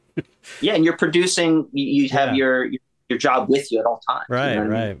anywhere. Yeah. And you're producing, you have your job with you at all times. Right. You know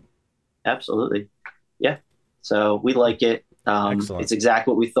what I mean? Absolutely. Yeah. So we like it. It's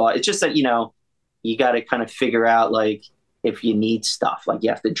exactly what we thought. It's just that, you know, you got to kind of figure out like if you need stuff, like you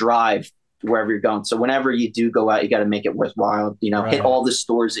have to drive wherever you're going. So whenever you do go out, you got to make it worthwhile, you know, hit all the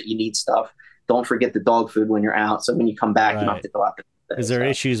stores that you need stuff. Don't forget the dog food when you're out. So when you come back, you don't have to go out. Is there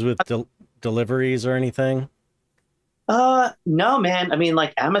issues with deliveries or anything? No, man. I mean,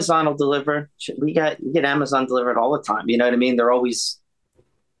 like Amazon will deliver. You get Amazon delivered all the time. You know what I mean? They're always,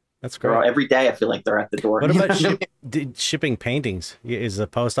 that's great. Every day I feel like they're at the door. What about shipping paintings? Is you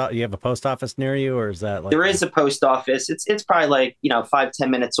have a post office near you, or is that like? There is a post office. It's probably like, you know, 5-10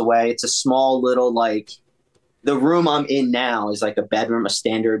 minutes away. It's a small little, like, the room I'm in now is like a bedroom, a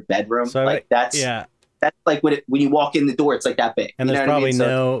standard bedroom. So like that's like when you walk in the door, it's like that big. And there's probably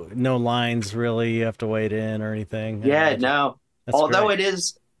no lines really you have to wait in or anything. Yeah, no. Although it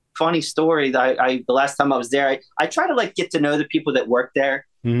is funny story that the last time I was there, I try to like get to know the people that work there.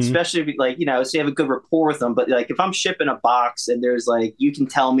 Especially if, like, you know, so you have a good rapport with them. But like if I'm shipping a box and there's like, you can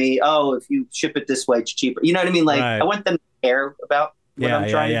tell me, oh, if you ship it this way, it's cheaper. You know what I mean? Like I want them to care about what I'm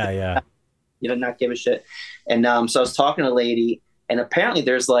trying to do. You know, not give a shit. And so I was talking to a lady, and apparently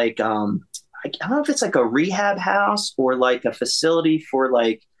there's like I don't know if it's like a rehab house or like a facility for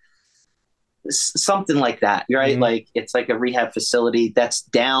like something like that, right? Like it's like a rehab facility that's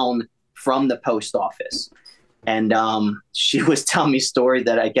down from the post office. And she was telling me a story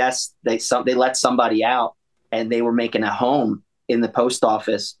that I guess they let somebody out and they were making a home in the post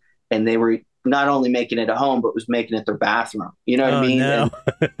office, and they were not only making it a home, but was making it their bathroom. You know what I mean? No.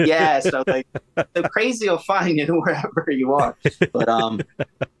 And, so like the crazy will find you wherever you are. But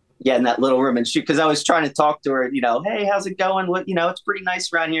yeah, in that little room. And because I was trying to talk to her, you know, hey, how's it going? What, you know, it's pretty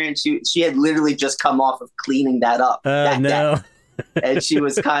nice around here. And she had literally just come off of cleaning that up. That day. And she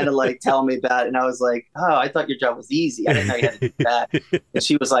was kind of like telling me about it. And I was like, oh, I thought your job was easy. I didn't know you had to do that. And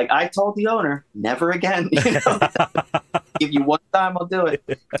she was like, I told the owner, never again. You know? Give you one time, I'll do it.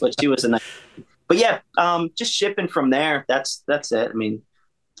 But she was a nice. But yeah, just shipping from there. That's it. I mean,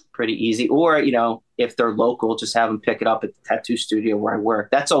 pretty easy. Or, you know, if they're local, just have them pick it up at the tattoo studio where I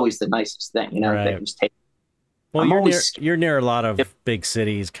work. That's always the nicest thing, you know. They can just take. Well, you're near a lot of big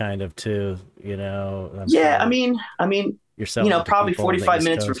cities, kind of too. You know. I mean, you know, probably 45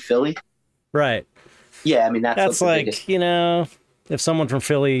 minutes from Philly. Right. Yeah, I mean that's like biggest. You know, if someone from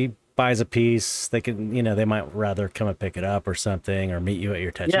Philly buys a piece, they can, you know, they might rather come and pick it up or something, or meet you at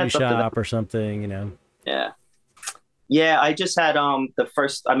your tattoo shop or something. You know. Yeah. Yeah, I just had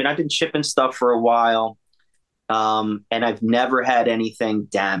I've been shipping stuff for a while, and I've never had anything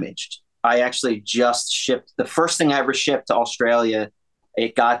damaged. I actually just shipped the first thing I ever shipped to Australia.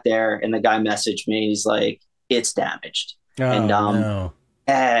 It got there, and the guy messaged me. He's like, "It's damaged." Oh, and no.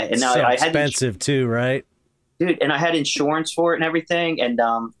 And now so I had expensive too, right? Dude, and I had insurance for it and everything, and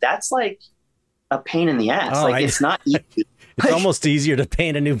that's like a pain in the ass. It's not easy. It's almost easier to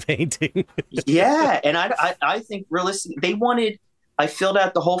paint a new painting. Yeah, and I think realistically, I filled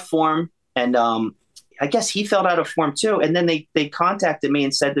out the whole form, and I guess he filled out a form too, and then they contacted me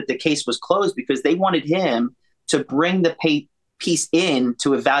and said that the case was closed because they wanted him to bring the piece in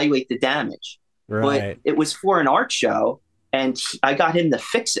to evaluate the damage. Right. But it was for an art show, and I got him to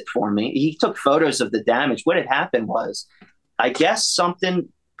fix it for me. He took photos of the damage. What had happened was, I guess something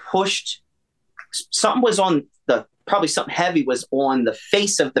was on probably something heavy was on the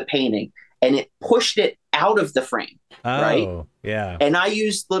face of the painting, and it pushed it out of the frame. Right. Yeah. And I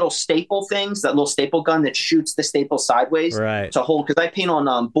used little staple things, that little staple gun that shoots the staple sideways to hold, because I paint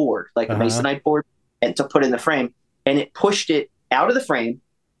on board, like a masonite board, and to put in the frame, and it pushed it out of the frame.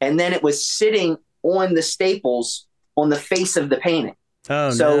 And then it was sitting on the staples on the face of the painting.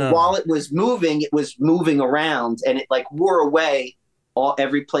 So while it was moving around, and it like wore away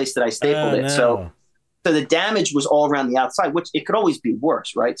every place that I stapled it. No. So the damage was all around the outside, which it could always be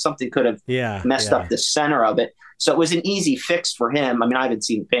worse, right? Something could have messed up the center of it. So it was an easy fix for him. I mean, I haven't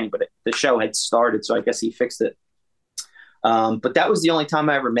seen the painting, but the show had started, so I guess he fixed it. But that was the only time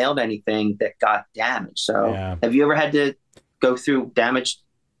I ever mailed anything that got damaged. So have you ever had to go through damaged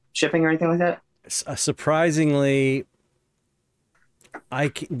shipping or anything like that? Surprisingly,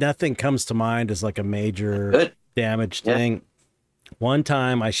 nothing comes to mind as like a major damage thing. One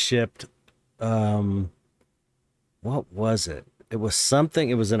time I shipped, what was it? It was something,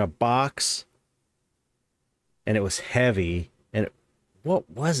 it was in a box and it was heavy. And what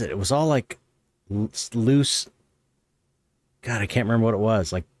was it? It was all like loose. God, I can't remember what it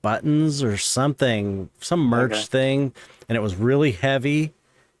was, like buttons or something, some merch thing. And it was really heavy.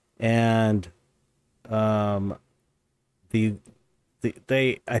 And, I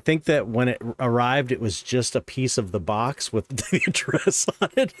think that when it arrived, it was just a piece of the box with the address on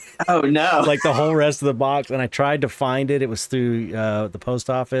it. Oh no. Like the whole rest of the box. And I tried to find it. It was through the post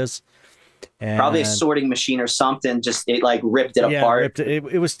office. And probably a sorting machine or something. Just it like ripped it apart.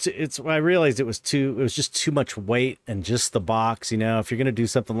 I realized it was just too much weight and just the box, you know. If you're going to do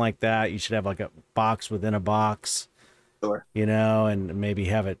something like that, you should have like a box within a box. Sure. You know, and maybe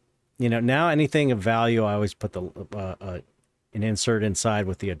have it, you know, now anything of value, I always put an insert inside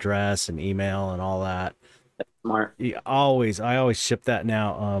with the address and email and all that. Smart. I always ship that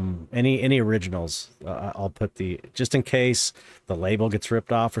now. Any originals, I'll put just in case the label gets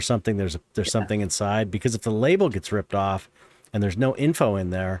ripped off or something. There's something inside, because if the label gets ripped off and there's no info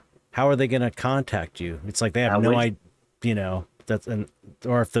in there, how are they going to contact you? It's like they have no idea, you know.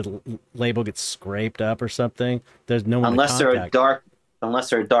 Or if the label gets scraped up or something, there's no one unless they're a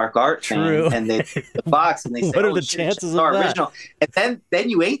dark art fan and they the box and they say, what are the chances of that? Original. And then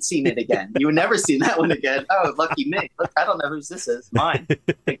you ain't seen it again. You never seen that one again. Oh, lucky me. Look, I don't know whose this is. Mine. Taking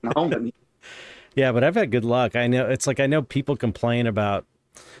it home with me. Yeah, but I've had good luck. I know people complain about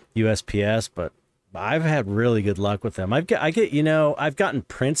USPS, but I've had really good luck with them. I've gotten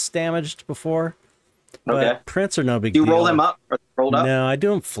prints damaged before. But prints are no big deal. Do you roll them up or rolled up? No, I do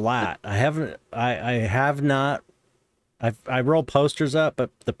them flat. I have not. I roll posters up,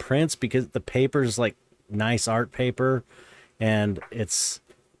 but the prints, because the paper is like nice art paper, and it's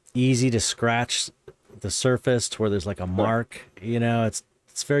easy to scratch the surface to where there's like a mark. You know, it's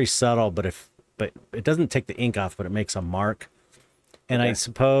very subtle, but it doesn't take the ink off, but it makes a mark. And I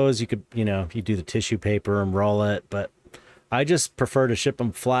suppose you could, you know, you do the tissue paper and roll it, but I just prefer to ship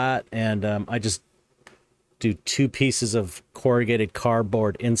them flat, and I just do 2 pieces of corrugated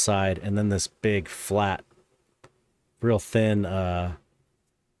cardboard inside, and then this big flat, real thin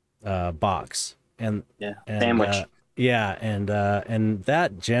box. And sandwich. And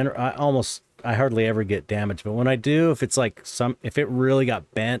that I hardly ever get damaged, but when I do, if it really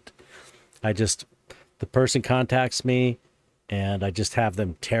got bent, the person contacts me and I just have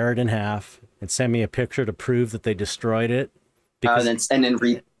them tear it in half and send me a picture to prove that they destroyed it. And then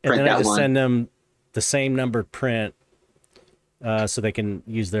reprint and then that I just one. send them the same numbered print, so they can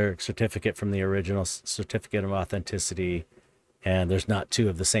use their certificate from the original certificate of authenticity, and there's not 2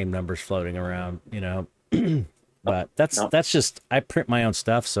 of the same numbers floating around, you know. But that's just, I print my own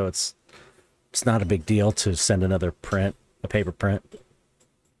stuff, so it's not a big deal to send another print, a paper print,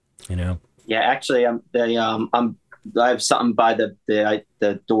 you know. Yeah, actually, I have something by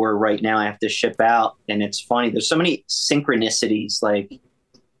the door right now I have to ship out, and it's funny. There's so many synchronicities, like,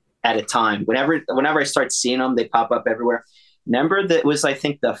 at a time. Whenever I start seeing them, they pop up everywhere. Remember that was, I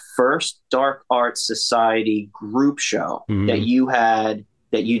think, the first Dark Art Society group show that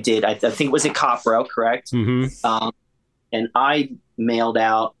you did. I think it was at Copro, correct? Mm-hmm. And I mailed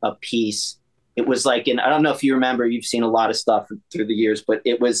out a piece. It was like I don't know if you remember, you've seen a lot of stuff through the years, but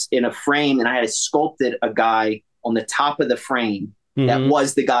it was in a frame, and I had sculpted a guy on the top of the frame that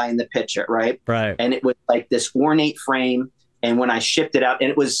was the guy in the picture, right? Right. And it was like this ornate frame. And when I shipped it out,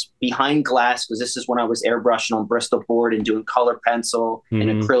 and it was behind glass, because this is when I was airbrushing on Bristol board and doing color pencil and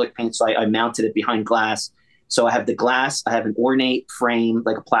acrylic paint. So I mounted it behind glass. So I have the glass, I have an ornate frame,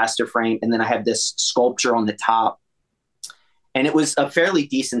 like a plaster frame, and then I have this sculpture on the top. And it was a fairly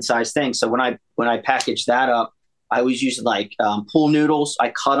decent sized thing. So when I packaged that up, I was using like pool noodles. I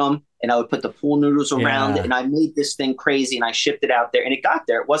cut them and I would put the pool noodles around it, and I made this thing crazy, and I shipped it out there, and it got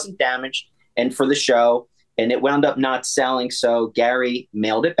there. It wasn't damaged, and for the show. And it wound up not selling. So Gary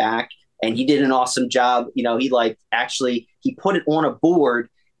mailed it back, and he did an awesome job. You know, he put it on a board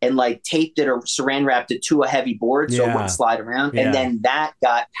and like taped it or saran wrapped it to a heavy board so it wouldn't slide around. And then that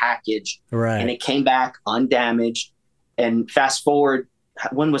got packaged, and it came back undamaged. And fast forward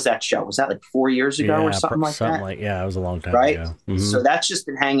when was that show? Was that like 4 years ago or something like that? Yeah, it was a long time right? ago. Mm-hmm. So that's just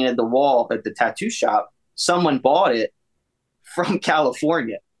been hanging at the wall at the tattoo shop. Someone bought it from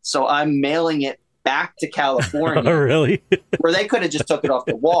California. So I'm mailing it back to California. Oh, really? Where they could have just took it off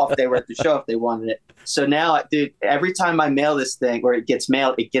the wall if they were at the show if they wanted it. So now, dude, every time I mail this thing or it gets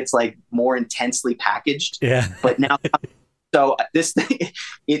mailed, it gets like more intensely packaged. Yeah. But now, so this thing,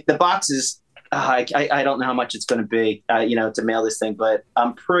 the box is, I don't know how much it's going to be, to mail this thing, but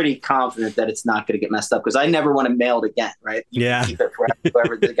I'm pretty confident that it's not going to get messed up because I never want to mail it again, right? You can keep it forever,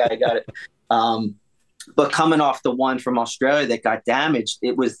 whoever the guy got it. But coming off the one from Australia that got damaged,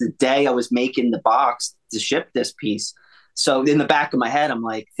 it was the day I was making the box to ship this piece. So in the back of my head, I'm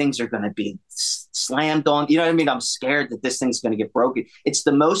like, things are going to be slammed on. You know what I mean? I'm scared that this thing's going to get broken. It's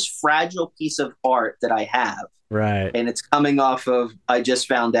the most fragile piece of art that I have. Right. And it's coming off of, I just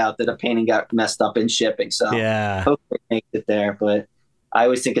found out that a painting got messed up in shipping. So yeah, hopefully I make it there. But I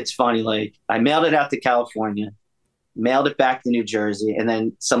always think it's funny. Like I mailed it out to California, mailed it back to New Jersey, and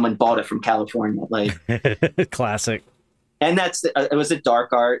then someone bought it from California. Like classic. And it was a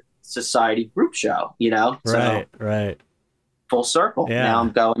Dark Art Society group show, Right, right. Full circle. Yeah. Now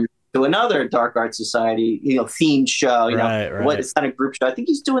I'm going to another Dark Art Society, themed show. Right. It's not a group show. I think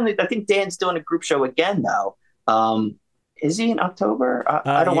I think Dan's doing a group show again though. Is he in October?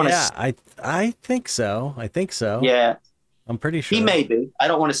 I don't want to. Yeah, I think so. Yeah, I'm pretty sure he may be. I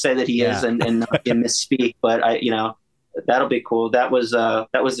don't want to say that he is and misspeak, but that'll be cool. That was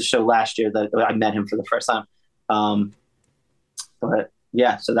the show last year that I met him for the first time. But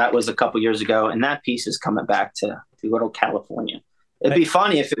yeah, so that was a couple years ago, and that piece is coming back to good old California. It'd be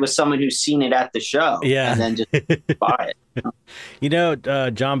funny if it was someone who's seen it at the show, and then just buy it.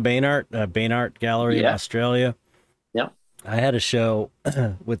 John Bainart Gallery in Australia. Yeah, I had a show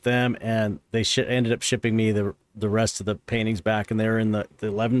with them, and they ended up shipping me the rest of the paintings back, and they were in the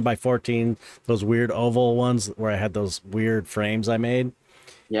 11 by 14, those weird oval ones where I had those weird frames I made.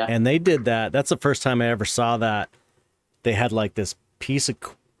 Yeah, and they did that. That's the first time I ever saw that. They had like this piece of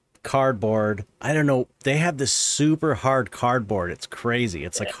cardboard. I don't know. They have this super hard cardboard. It's crazy.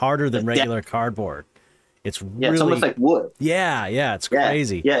 It's like harder than regular cardboard. It's really, it's almost like wood. Yeah. It's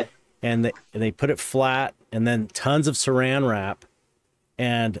crazy. Yeah. And they put it flat and then tons of saran wrap.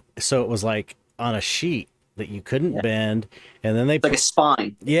 And so it was like on a sheet that you couldn't bend. And then like a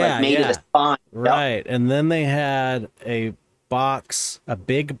spine. Yeah. Like made it a spine. Right. Yep. And then they had a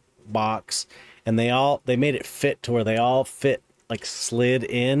big box, and they made it fit to where they all fit, like slid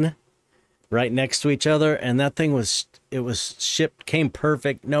in right next to each other, and that thing was shipped, came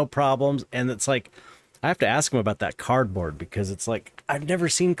perfect, no problems. And it's like I have to ask him about that cardboard because it's like I've never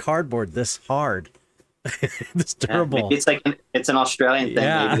seen cardboard this hard. This durable. Maybe it's an Australian thing.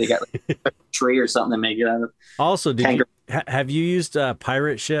 Yeah. Maybe they got like a tree or something to make it out of. Also, have you used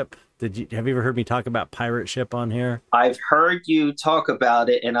Pirate Ship? Have you ever heard me talk about Pirate Ship on here? I've heard you talk about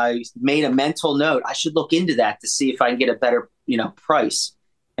it, and I made a mental note. I should look into that to see if I can get a better, price.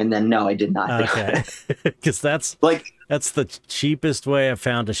 And then no, I did not. Okay, because that's the cheapest way I've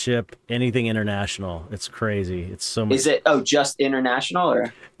found to ship anything international. It's crazy. It's so much. Is it just international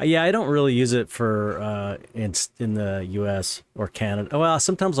or? Yeah, I don't really use it for in the U.S. or Canada. Well,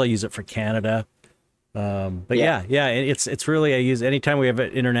 sometimes I'll use it for Canada. But yeah, it's really, I use anytime we have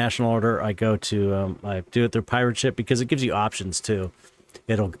an international order, I go to I do it through Pirate Ship because it gives you options too.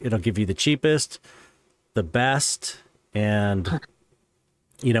 It'll give you the cheapest, the best, and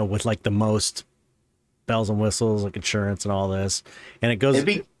with like the most bells and whistles, like insurance and all this. And it goes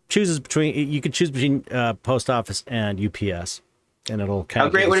chooses between, you can choose between post office and UPS, and it'll kind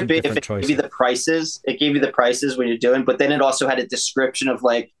of. How great would it be if it gave you the prices? It gave you the prices when you're doing, but then it also had a description of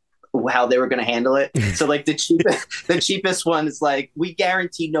like how they were going to handle it. So like the cheapest one is like, we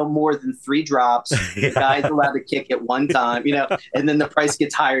guarantee no more than 3 drops. The guy's allowed to kick it one time, and then the price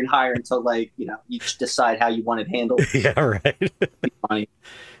gets higher and higher until like, you decide how you want it handled. Yeah, right. It'd be funny.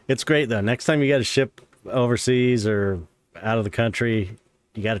 It's great though. Next time you got to ship overseas or out of the country,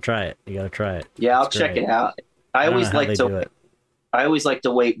 you got to try it. Yeah, I'll check it out. I always like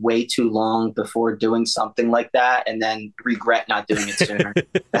to wait way too long before doing something like that and then regret not doing it sooner.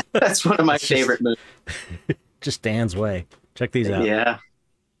 That's one of my favorite moves. Just Dan's way. Check these out. Yeah.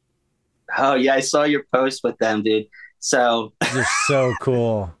 Oh, yeah. I saw your post with them, dude. So they're so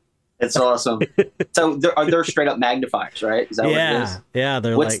cool. It's awesome. So they're straight up magnifiers, right? Is that what it is? Yeah.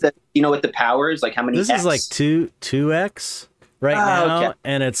 They're what the power is? Like how many? This X? is like 2x right now. Okay.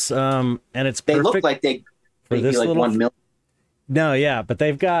 And it's perfect. They look like they for this like little 1 million. No, yeah, but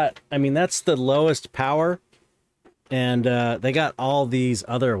they've got, that's the lowest power and they got all these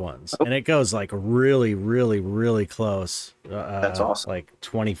other ones, and it goes like really, really, really close. That's awesome. Like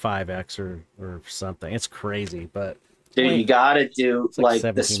 25x or something. It's crazy, but dude, you gotta do like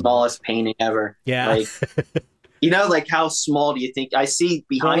the smallest painting ever. Yeah. Like, you know, like how small do you think? I see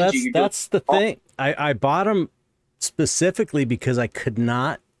behind you. That's the thing. I bought them specifically because I could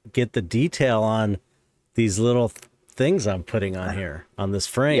not get the detail on these little things I'm putting on here on this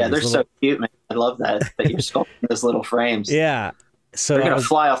frame. Yeah, they're so cute, man. I love that you're sculpting those little frames. Yeah, so they're gonna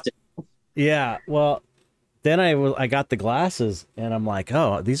fly off. Yeah, well, then I got the glasses, and I'm like,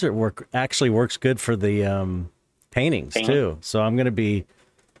 oh, these actually works good for the paintings too. So I'm gonna be,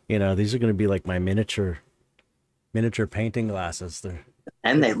 these are gonna be like my miniature painting glasses.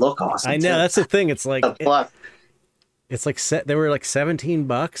 And they look awesome. I know, too. That's the thing. It's like it's like they were like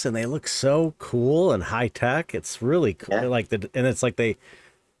 $17, and they look so cool and high tech. It's really cool. Yeah. And it's like they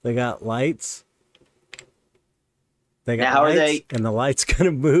got lights. They got lights, and the lights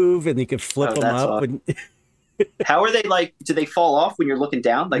gonna move, and you can flip them up. Awesome. How are they like? Do they fall off when you're looking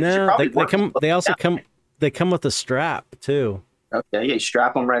down? Like, no, they come. They also come. They come with a strap too. Okay, yeah, you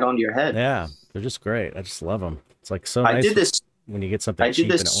strap them right onto your head. Yeah, they're just great. I just love them. It's like so nice. I did this when you get something cheap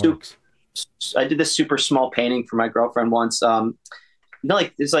and it works. I did this super small painting for my girlfriend once.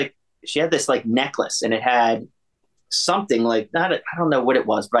 Like it's like she had this like necklace, and it had something like I don't know what it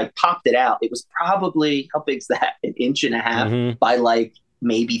was, but I popped it out. It was probably, how big's that? 1.5 inches by like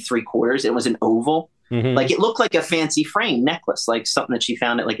maybe 3/4. It was an oval. Like it looked like a fancy frame necklace, like something that she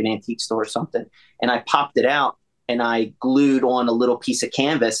found at like an antique store or something. And I popped it out, and I glued on a little piece of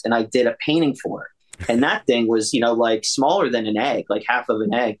canvas, and I did a painting for her. And that thing was, like smaller than an egg, like half of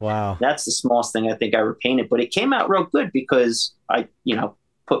an egg. Wow. That's the smallest thing I think I ever painted, but it came out real good because I,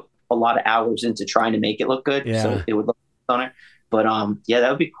 put a lot of hours into trying to make it look good. Yeah. So it would look good on it. But yeah,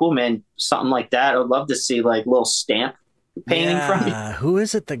 that would be cool, man. Something like that. I would love to see like little stamp painting from you. Who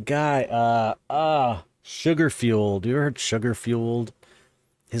is it? The guy, Sugar Fueled. You ever heard Sugar Fueled?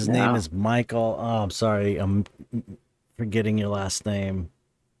 His name is Michael. Oh, I'm sorry. I'm forgetting your last name.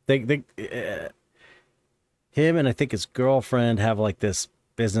 Him and I think his girlfriend have like this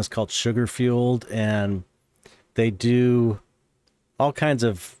business called Sugar Fueled, and they do all kinds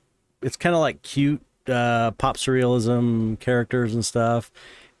of, it's kind of like cute pop surrealism characters and stuff.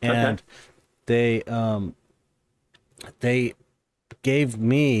 And they gave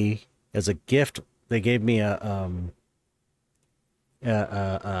me as a gift, they gave me a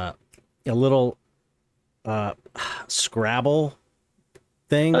little Scrabble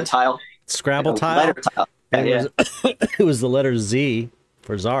thing. A tile. Scrabble tile. Letter tile. It was the letter Z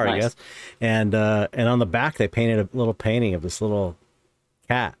for Czar, nice. I guess. And on the back they painted a little painting of this little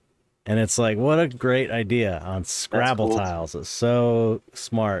cat. And it's like, what a great idea on Scrabble tiles. It's so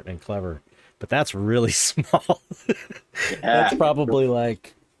smart and clever. But that's really small. That's probably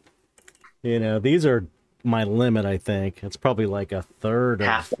like, these are my limit, I think. It's probably like a third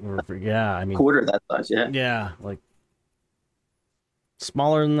half. Quarter that size, yeah. Yeah, like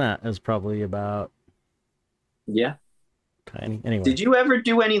smaller than that is probably about tiny. Anyway, did you ever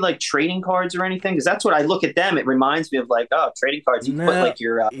do any like trading cards or anything? Because that's what I look at them. It reminds me of like, trading cards. You put like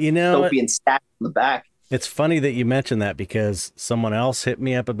your Utopian stack on the back. It's funny that you mentioned that because someone else hit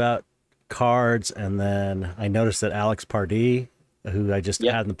me up about cards, and then I noticed that Alex Pardee, who I just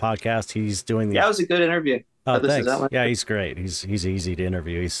had in the podcast, he's doing the. Yeah, it was a good interview. Oh, thanks. Yeah, he's great. He's easy to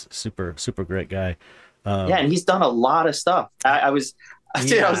interview. He's super great guy. And he's done a lot of stuff. I was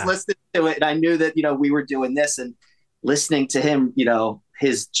listening to it, and I knew that we were doing this, and listening to him,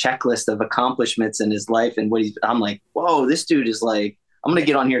 his checklist of accomplishments in his life and what I'm like, whoa, this dude is like, I'm gonna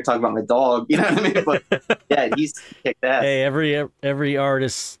get on here and talk about my dog. You know what I mean? But yeah, he's kicked ass. Hey, every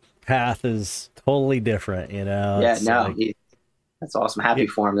artist's path is totally different, Yeah, that's awesome. Happy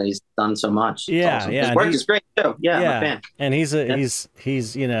for him that he's done so much. Yeah, awesome. Yeah. His work is great too. Yeah, I'm a fan. And he's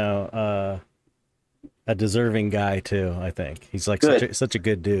a deserving guy too. I think he's like such a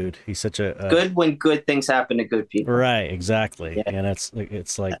good dude. He's such a good when good things happen to good people. Right, exactly. Yeah. And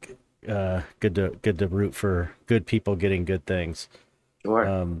it's like good to root for good people getting good things.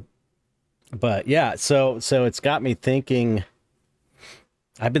 Sure. But yeah, so it's got me thinking.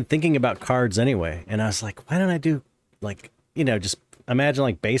 I've been thinking about cards anyway, and I was like, why don't I do like, just imagine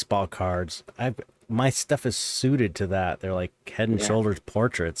like baseball cards. My stuff is suited to that. They're like head and shoulders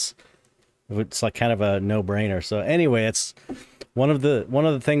portraits. It's like kind of a no-brainer. So anyway, it's one of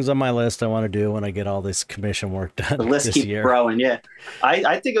the things on my list I want to do when I get all this commission work done. The list keeps growing. Yeah,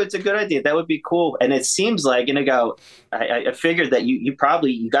 I think it's a good idea. That would be cool. And it seems like, I figured that you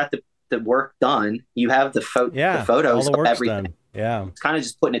probably got the work done. You have the photos all the of work's everything. done. Yeah. It's kind of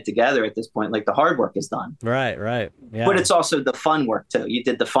just putting it together at this point. Like the hard work is done. Right. Right. Yeah. But it's also the fun work too. You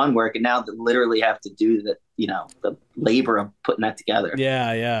did the fun work, and now they literally have to do the labor of putting that together.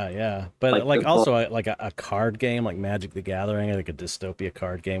 Yeah. Yeah. Yeah. But like the also like a card game like Magic the Gathering, I think a dystopia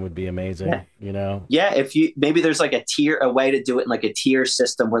card game would be amazing. Yeah. You know? Yeah, if you maybe there's like a way to do it in like a tier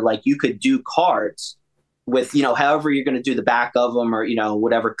system where like you could do cards with however you're going to do the back of them, or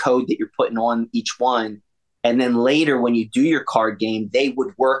whatever code that you're putting on each one, and then later when you do your card game, they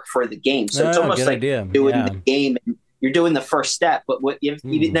would work for the game. So it's almost like idea. doing the game, and you're doing the first step, but if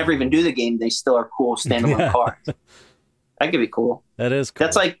you never even do the game, they still are cool standalone cards. That could be cool. That is cool.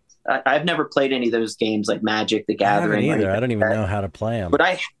 That's like I've never played any of those games like Magic the Gathering. I don't even know how to play them.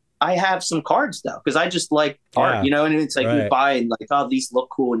 But I have some cards though, because I just like art, and it's like you buy and like, oh, these look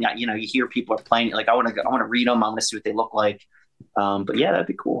cool, and you hear people are playing it. Like I want to read them. I want to see what they look like. But yeah, that'd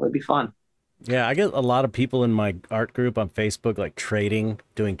be cool. It'd be fun. Yeah, I get a lot of people in my art group on Facebook like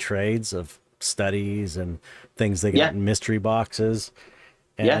doing trades of studies and things they get in mystery boxes,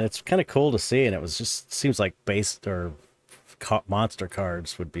 and it's kind of cool to see. And it seems like monster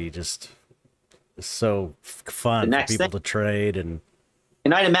cards would be just so fun for people to trade. And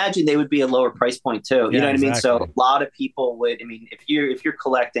I'd imagine they would be a lower price point too. You know what I mean? So a lot of people would. I mean, if you're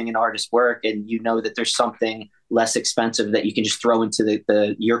collecting an artist's work and you know that there's something less expensive that you can just throw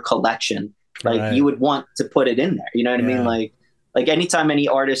into your collection, like you would want to put it in there. You know what I mean? Like anytime any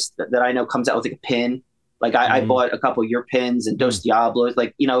artist that I know comes out with like a pin, like I bought a couple of your pins and Dos Diablos,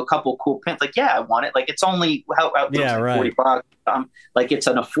 like a couple of cool pins. Like I want it. Like it's only $40. Like it's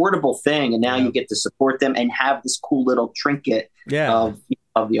an affordable thing, and now you get to support them and have this cool little trinket of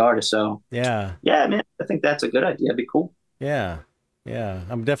the artist. So yeah, man, I think that's a good idea. It'd be cool. Yeah,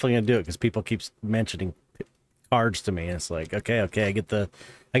 I'm definitely gonna do it because people keep mentioning cards to me, and it's like okay, I get the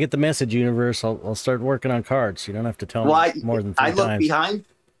message, universe. I'll start working on cards. You don't have to tell me more than 3 times.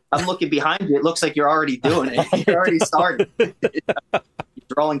 I'm looking behind you. It looks like you're already doing it. You're already started. You're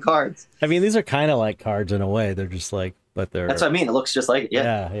drawing cards. I mean, these are kind of like cards in a way. They're just like, but they're. That's what I mean. It looks just like it.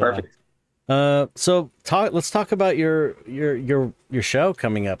 Yeah. Perfect. So let's talk about your show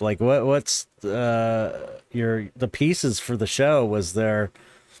coming up. Like, what's the pieces for the show?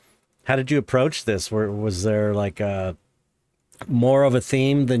 How did you approach this? Was there like more of a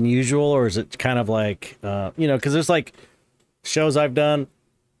theme than usual, or is it kind of like because there's like shows I've done.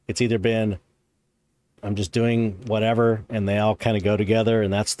 It's either been I'm just doing whatever and they all kind of go together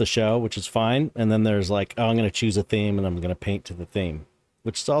and that's the show, which is fine. And then there's like, I'm going to choose a theme and I'm going to paint to the theme,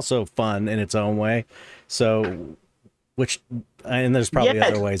 which is also fun in its own way. So, and there's probably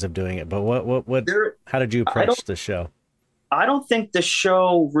other ways of doing it, but how did you approach the show? I don't think the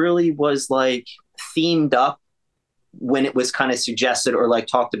show really was like themed up when it was kind of suggested or like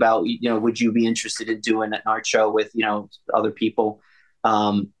talked about, would you be interested in doing an art show with, other people?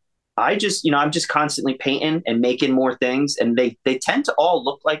 I'm just constantly painting and making more things, and they tend to all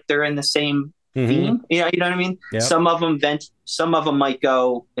look like they're in the same theme. You know what I mean? Yep. Some of them might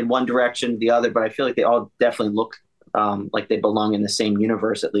go in one direction or the other, but I feel like they all definitely look like they belong in the same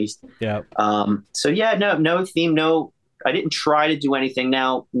universe at least. Yeah. So yeah, no theme, no. I didn't try to do anything.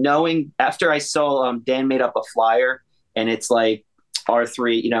 Now, knowing after I saw Dan made up a flyer, and it's like our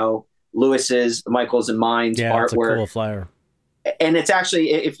 3, Lewis's, Michael's, and mine's artwork. It's a cool flyer. And it's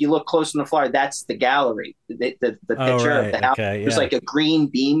actually, if you look close on the flyer, that's the gallery, the picture of the house. Okay, there's like a green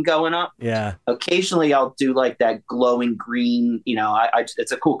beam going up. Yeah. Occasionally, I'll do like that glowing green.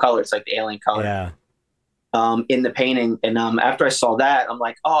 It's a cool color. It's like the alien color. Yeah. In the painting, and after I saw that, I'm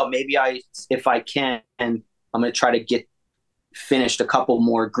like, oh, maybe if I can, I'm gonna try to get finished a couple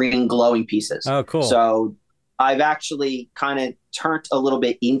more green glowing pieces. Oh, cool. So I've actually kind of turned a little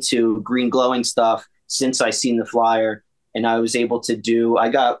bit into green glowing stuff since I seen the flyer. And I was able to I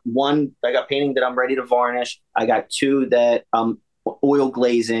got painting that I'm ready to varnish. I got 2 that I'm oil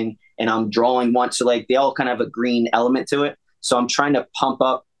glazing, and I'm drawing one. So like they all kind of have a green element to it. So I'm trying to pump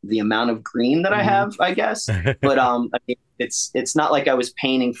up the amount of green that I have, I guess. But I mean, it's not like I was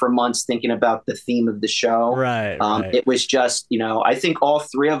painting for months thinking about the theme of the show. Right. It was just, I think all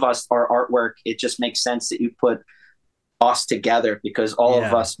 3 of us, our artwork, it just makes sense that you put us together because all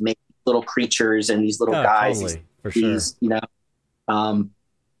of us make little creatures and these little guys. Totally. For sure. Just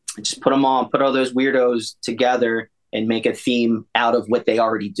put all those weirdos together and make a theme out of what they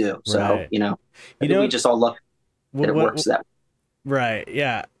already do. So, we just all look that it works that way. Right.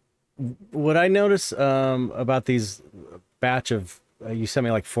 Yeah. What I notice about these batch of, you sent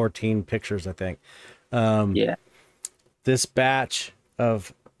me like 14 pictures, I think. This batch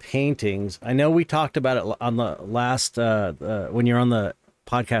of paintings, I know we talked about it on the last, when you're on the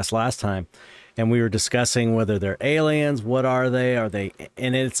podcast last time. and we were discussing whether they're aliens. What are they? Are they?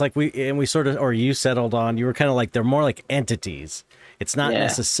 And it's like we sort of, or you settled on, you were kind of like, they're more like entities. It's not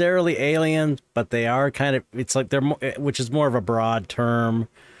necessarily alien, but they are kind of, it's like they're, which is more of a broad term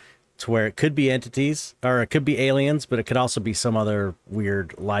to where it could be entities or it could be aliens, but it could also be some other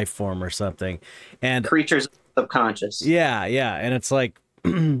weird life form or something. And creatures subconscious. Yeah. And it's like,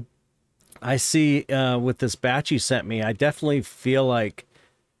 I see with this batch you sent me, I definitely feel like,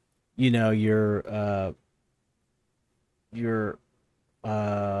 your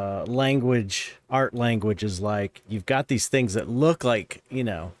art language is like, you've got these things that look like,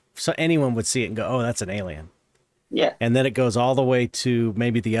 so anyone would see it and go, oh, that's an alien. Yeah. And then it goes all the way to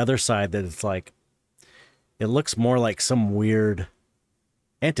maybe the other side that it's like, it looks more like some weird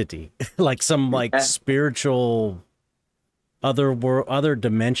entity, like some like spiritual other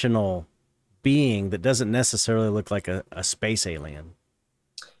dimensional being that doesn't necessarily look like a space alien.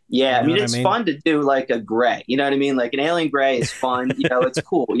 Yeah, I mean, it's fun to do like a gray, you know what I mean? Like an alien gray is fun, it's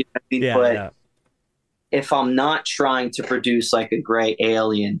cool, you know what I mean? But if I'm not trying to produce like a gray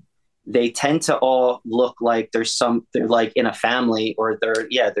alien, they tend to all look like they're like in a family, or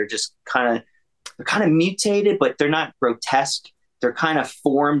they're just kind of mutated, but they're not grotesque. They're kind of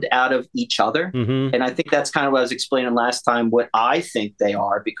formed out of each other. Mm-hmm. And I think that's kind of what I was explaining last time, what I think they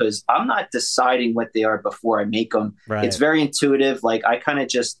are, because I'm not deciding what they are before I make them. Right. It's very intuitive. Like I kind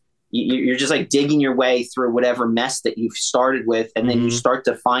of you're just like digging your way through whatever mess that you've started with. And then you start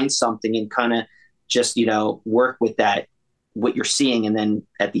to find something and kind of just, work with that, what you're seeing. And then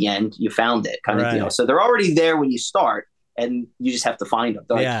at the end you found it kind of deal. So they're already there when you start. And you just have to find them.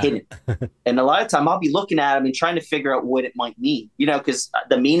 They're like hidden. And a lot of time I'll be looking at them and trying to figure out what it might mean, because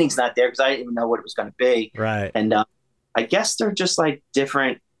the meaning's not there because I didn't even know what it was going to be. Right. And I guess they're just like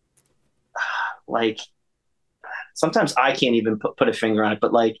different, like sometimes I can't even put a finger on it,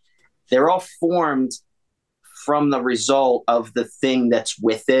 but like they're all formed from the result of the thing that's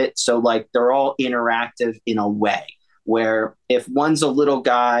with it. So like they're all interactive in a way where if one's a little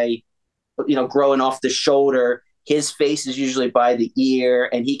guy, growing off the shoulder, his face is usually by the ear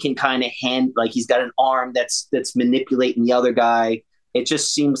and he can kind of like he's got an arm that's manipulating the other guy. It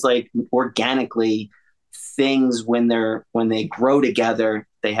just seems like organically things when they grow together,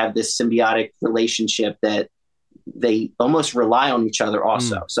 they have this symbiotic relationship that they almost rely on each other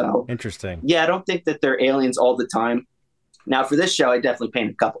also. So interesting. Yeah. I don't think that they're aliens all the time. Now for this show, I definitely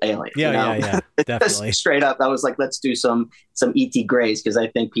painted a couple aliens. Yeah, definitely. Straight up, I was like, let's do some ET grays because I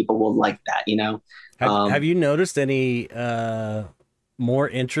think people will like that. Have you noticed any more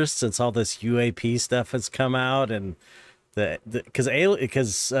interest since all this UAP stuff has come out and because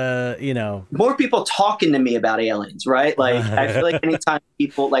more people talking to me about aliens, right? Like I feel like anytime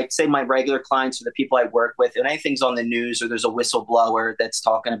people like say my regular clients or the people I work with, and anything's on the news or there's a whistleblower that's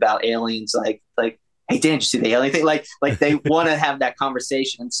talking about aliens, like. Hey, Dan, did you see the alien thing? Like they want to have that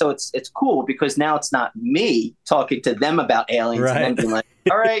conversation. And so it's cool because now it's not me talking to them about aliens and then being like,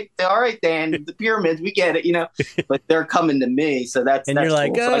 all right, Dan, the pyramids, we get it, but they're coming to me. So that's you're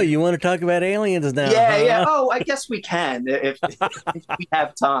like, cool. Oh, you want to talk about aliens now? Yeah, huh? yeah. Oh, I guess we can if we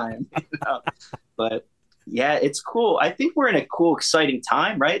have time. But yeah, it's cool. I think we're in a cool, exciting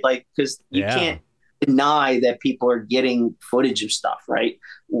time, right? Like, because you can't deny that people are getting footage of stuff, right?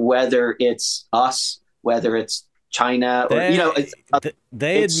 Whether it's us, whether it's China, or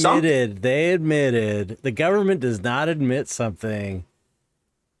they admitted the government does not admit something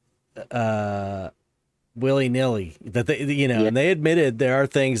willy-nilly that and they admitted there are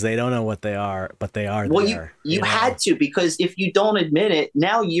things they don't know what they are, but they are there. You had to, because if you don't admit it,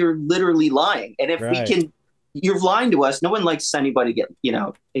 now you're literally lying. And if we can, you're lying to us. No one likes anybody get,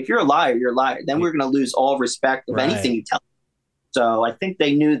 if you're a liar, you're a liar. Then we're going to lose all respect of anything you tell. So I think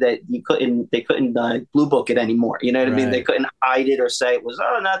they knew that they couldn't blue book it anymore. You know what I mean? They couldn't hide it or say it was,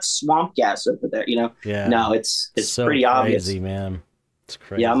 that's swamp gas over there. Yeah. No, it's so pretty obvious, man. It's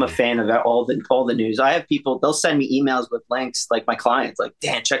crazy. Yeah, I'm a fan of that. All the news. I have people, they'll send me emails with links, like my clients, like,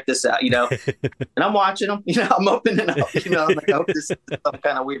 Dan, check this out, and I'm watching them, I'm opening up, I'm like, I hope this is some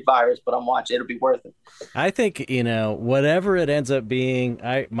kind of weird virus, but I'm watching, it'll be worth it. I think, whatever it ends up being,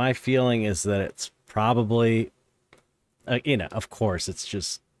 my feeling is that it's probably, of course it's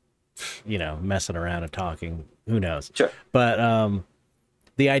just, messing around and talking, who knows? Sure. But,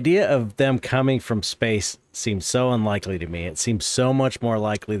 the idea of them coming from space seems so unlikely to me. It seems so much more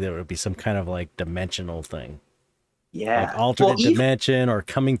likely that it would be some kind of like dimensional thing. Yeah. Like alternate dimension or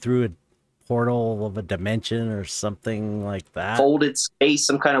coming through a portal of a dimension or something like that. Folded space,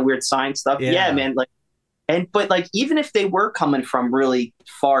 some kind of weird science stuff. Yeah, man. But even if they were coming from really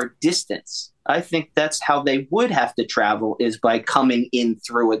far distance, I think that's how they would have to travel, is by coming in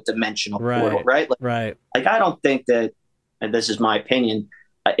through a dimensional portal, right? Right. Like I don't think that, and this is my opinion,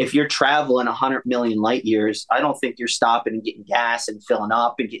 if you're traveling 100 million light years, I don't think you're stopping and getting gas and filling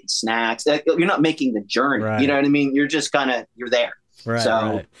up and getting snacks. You're not making the journey. Right. You know what I mean? You're just you're there. Right.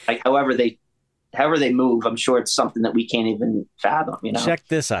 So like, however they move, I'm sure it's something that we can't even fathom, you know? Check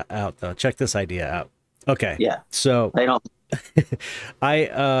this out though. Check this idea out. Okay. Yeah. So I don't,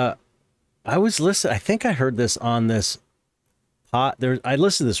 I was listening. I think I heard this on this I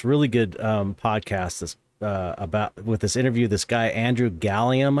listened to this really good podcast about with this interview, this guy Andrew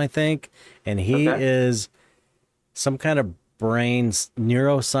Gallium, I think, and he is some kind of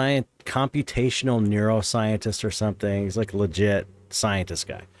computational neuroscientist or something. He's like a legit scientist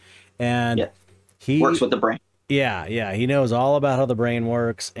guy, and he works with the brain. Yeah, he knows all about how the brain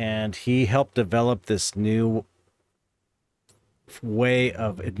works, and he helped develop this new way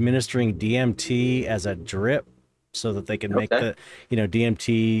of administering DMT as a drip, so that they can make the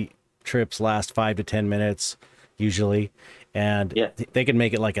DMT trips last 5 to 10 minutes usually, and they can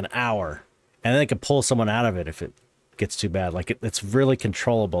make it like an hour, and then they can pull someone out of it if it gets too bad. Like it's really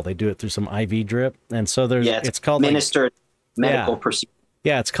controllable. They do it through some IV drip, and so there's it's called administered medical procedure.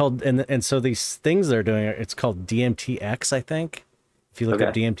 Yeah, it's called, and so these things they're doing, it's called DMTX, I think. If you look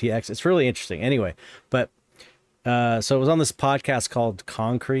up DMTX, it's really interesting. Anyway, but so it was on this podcast called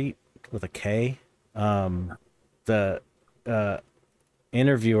Concrete with a K. The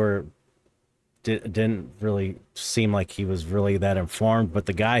interviewer didn't really seem like he was really that informed, but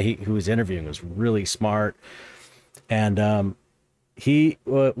the guy who was interviewing was really smart, and he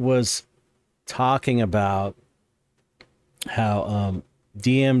was talking about how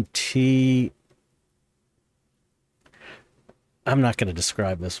DMT. I'm not going to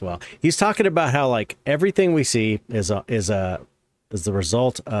describe this well. He's talking about how like everything we see is the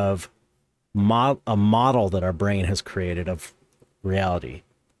result of a model that our brain has created of reality.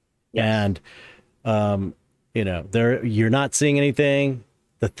 Yes. And you're not seeing anything.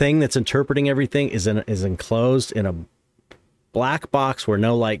 The thing that's interpreting everything is enclosed in a black box where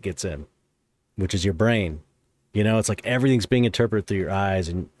no light gets in, which is your brain. It's like everything's being interpreted through your eyes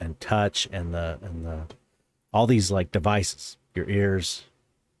and touch and the all these like devices, your ears,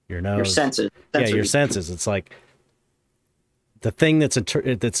 your nose, your senses. Yeah, your senses. It's like the thing that's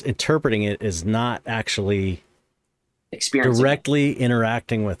interpreting it is not actually directly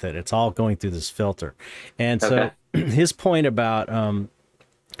interacting with it. It's all going through this filter. And so his point about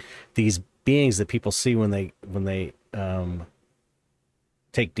these beings that people see when they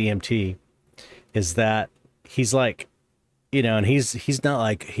take DMT is that he's like, and he's not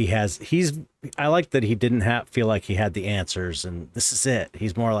like I like that he didn't feel like he had the answers and this is it.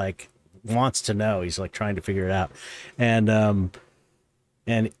 He's more like wants to know. He's like trying to figure it out. And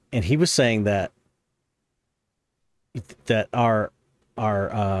he was saying that our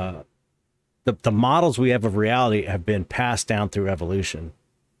the models we have of reality have been passed down through evolution,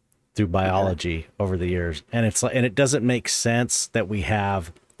 through biology over the years. And it's like, and it doesn't make sense that we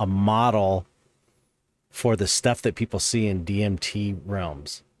have a model for the stuff that people see in DMT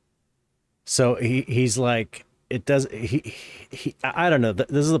realms. So he's like, it does, I don't know.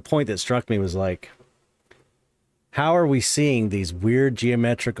 This is the point that struck me, was like, how are we seeing these weird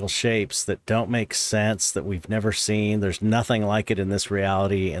geometrical shapes that don't make sense, that we've never seen? There's nothing like it in this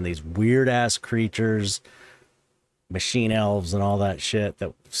reality, and these weird ass creatures, machine elves and all that shit,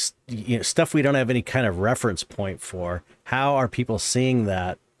 that stuff we don't have any kind of reference point for. How are people seeing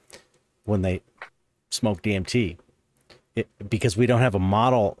that when they smoke DMT? Because we don't have a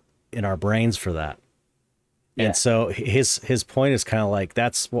model in our brains for that. Yeah. And so his point is kind of like,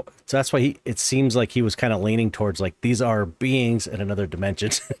 that's why it seems like he was kind of leaning towards like, these are beings in another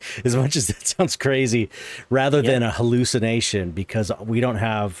dimension, as much as that sounds crazy, rather than a hallucination, because we don't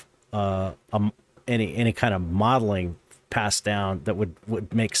have any kind of modeling passed down that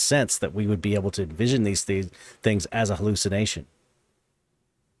would make sense that we would be able to envision these things as a hallucination.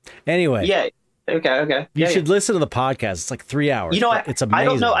 Anyway. Yeah. Okay. You should listen to the podcast. It's like 3 hours. It's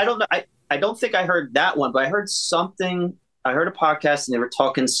amazing. I don't know. I don't think I heard that one, but I heard something. I heard a podcast and they were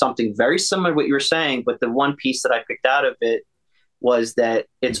talking something very similar to what you were saying. But the one piece that I picked out of it was that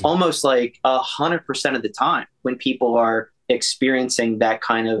it's almost like 100% of the time when people are experiencing that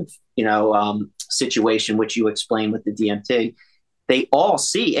kind of, situation, which you explained with the DMT, they all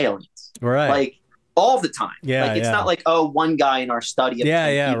see aliens, right? Like all the time. Yeah. Like it's not like, one guy in our study.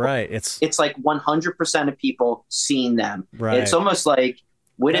 Yeah. Right. It's like 100% of people seeing them. Right. It's almost like,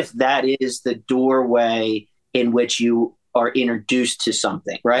 what if that is the doorway in which you are introduced to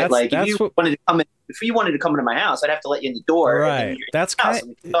something, right? Like if you wanted to come into if you wanted to come into my house, I'd have to let you in the door. Right.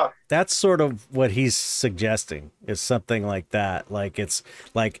 That's sort of what he's suggesting, is something like that. Like it's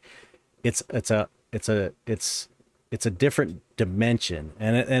a different dimension,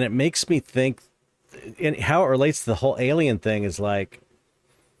 and it makes me think, and how it relates to the whole alien thing is like,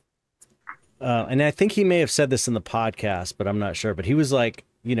 and I think he may have said this in the podcast, but I'm not sure. But he was like,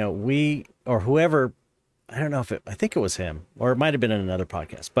 we, or whoever, I don't know I think it was him, or it might have been in another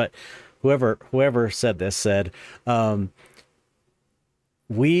podcast, but whoever said this said,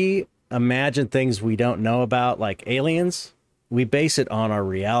 we imagine things we don't know about, like aliens. We base it on our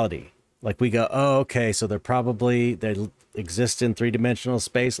reality. Like we go, oh, okay, so they exist in 3-dimensional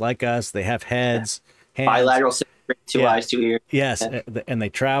space like us. They have heads, hands. Bilateral, two eyes, 2 ears. Yes, and they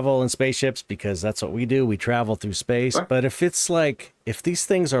travel in spaceships because that's what we do. We travel through space. Sure. But if these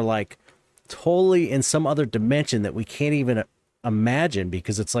things are like totally in some other dimension that we can't even imagine,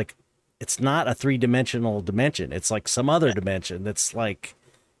 because it's like, it's not a 3-dimensional dimension. It's like some other dimension that's like,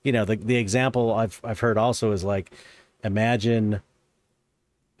 the example I've heard also is like, imagine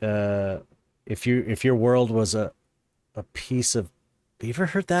if your world was a piece of, have you ever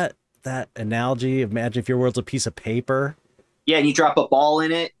heard that analogy? Imagine if your world's a piece of paper. Yeah, and you drop a ball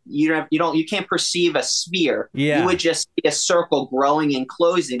in it. You can't perceive a sphere. Yeah. You would just see a circle growing and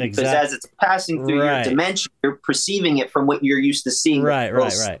closing, because as it's passing through your dimension, you're perceiving it from what you're used to seeing. Right.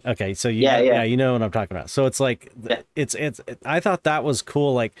 Okay, so you know what I'm talking about. So it's like, it's I thought that was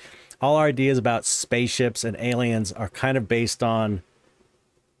cool. Like, all our ideas about spaceships and aliens are kind of based on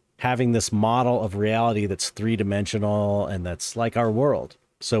having this model of reality that's 3-dimensional and that's like our world.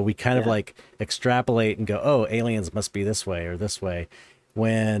 So we kind of like extrapolate and go, oh, aliens must be this way or this way.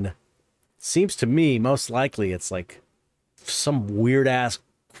 When it seems to me, most likely it's like some weird ass,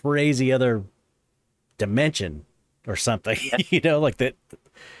 crazy other dimension or something, like that.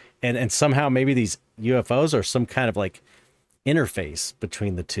 And somehow maybe these UFOs are some kind of like interface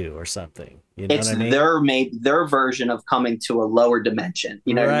between the two or something. It's what I mean? their version of coming to a lower dimension.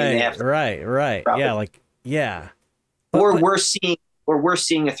 You know what I mean? Right. Yeah. We're seeing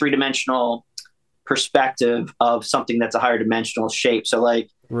a 3-dimensional perspective of something that's a higher dimensional shape. So if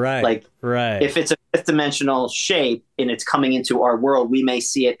it's a 5th-dimensional shape and it's coming into our world, we may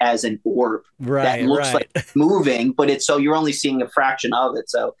see it as an orb that looks like it's moving, but so you're only seeing a fraction of it.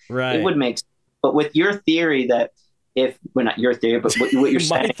 So it would make sense. But with your theory that, not your theory, but what you're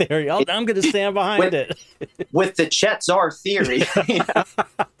saying. My theory. I'm going to stand behind it. With the Chet Zar theory.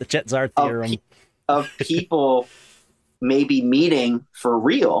 The Chet Zar theorem. Of people maybe meeting for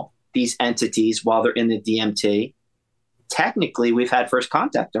real these entities while they're in the DMT. Technically, we've had first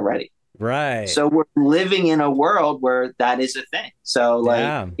contact already. Right. So we're living in a world where that is a thing.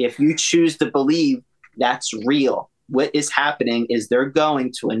 So if you choose to believe that's real, what is happening is they're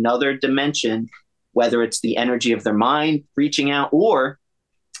going to another dimension, whether it's the energy of their mind reaching out, or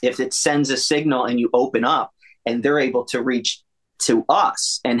if it sends a signal and you open up and they're able to reach to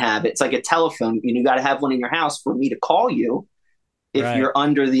us and have it's like a telephone. You got to have one in your house for me to call you. If you're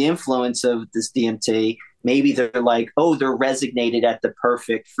under the influence of this DMT, maybe they're like, oh, they're resonated at the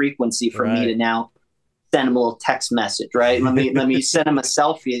perfect frequency for me to now send them a little text message, right? Let me send them a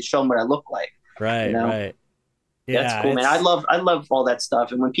selfie and show them what I look like. Right. Yeah, that's cool, man. I love all that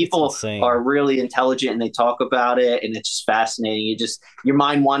stuff. And when people are really intelligent and they talk about it and it's just fascinating, your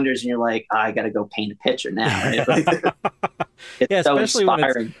mind wanders and you're like, I got to go paint a picture now. Right? It's so especially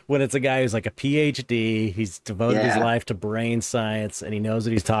inspiring. when it's a guy who's like a PhD, he's devoted his life to brain science and he knows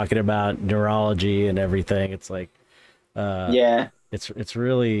what he's talking about, neurology and everything. It's like, it's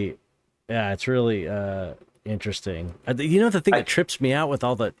really interesting. The thing that trips me out with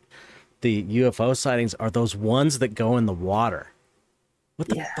all the UFO sightings are those ones that go in the water. What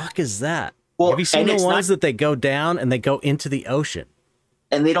the fuck is that? Well, have you seen the ones that they go down and they go into the ocean?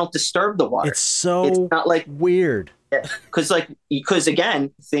 And they don't disturb the water. It's not like weird. Because again,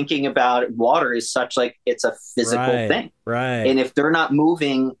 thinking about water is such like it's a physical thing. Right. And if they're not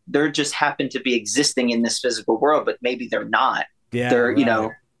moving, they're just happen to be existing in this physical world, but maybe they're not. Yeah.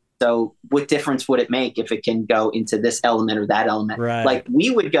 They're, so what difference would it make if it can go into this element or that element? Right. Like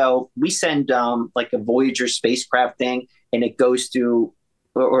we send like a Voyager spacecraft thing and it goes through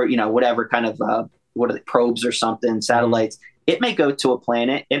or whatever kind of what are the probes or something, satellites. Mm-hmm. It may go to a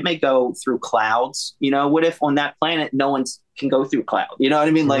planet. It may go through clouds. What if on that planet no one can go through cloud? You know what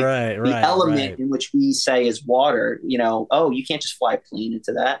I mean? Like the element in which we say is water. You can't just fly a plane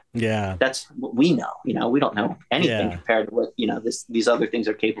into that. Yeah, that's what we know. We don't know anything compared to what these other things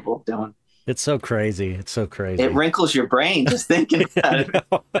are capable of doing. It's so crazy. It wrinkles your brain just thinking about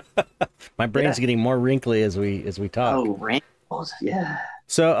it. My brain's getting more wrinkly as we talk. Oh, wrinkles. Yeah.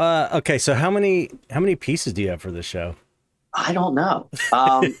 So, okay. So how many pieces do you have for this show? I don't know.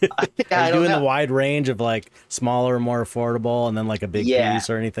 Are you doing know. the wide range of like smaller, more affordable, and then like a big piece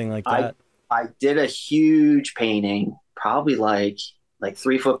or anything like that? I did a huge painting, probably like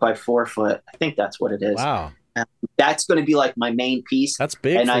 3 foot by 4 foot. I think that's what it is. Wow. And that's going to be like my main piece. That's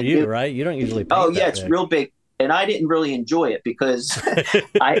big and for you, right? You don't usually paint. Oh yeah, it's big. real big. And I didn't really enjoy it because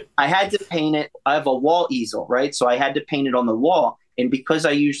I had to paint it. I have a wall easel, right? So I had to paint it on the wall. And because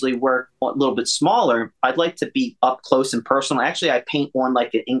I usually work a little bit smaller, I'd like to be up close and personal. Actually, I paint on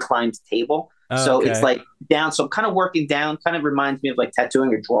like an inclined table. So it's like down. So I'm kind of working down, kind of reminds me of like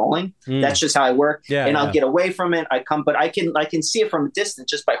tattooing or drawing. That's just how I work. Yeah, and I'll get away from it. But I can see it from a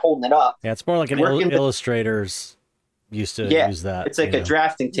distance just by holding it up. Yeah, it's more like an illustrators used to use that. It's like a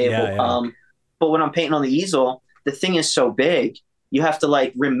drafting table. Yeah. But when I'm painting on the easel, the thing is so big, you have to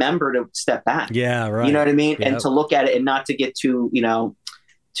like remember to step back. Yeah, right. You know what I mean? Yep. And to look at it and not to get too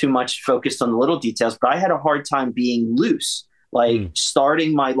much focused on the little details. But I had a hard time being loose, like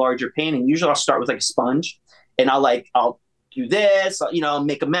starting my larger painting. Usually I'll start with like a sponge and I'll do this,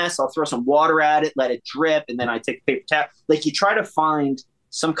 make a mess. I'll throw some water at it, let it drip. And then I take a paper towel. Like you try to find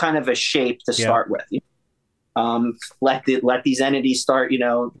some kind of a shape to start with. Let these entities start,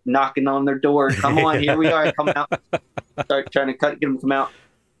 knocking on their door. Come on, here we are. Come out. Start trying to get them to come out.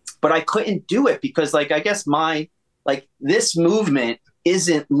 But I couldn't do it because, like, I guess this movement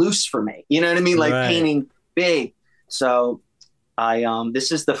isn't loose for me. You know what I mean? Like painting big. So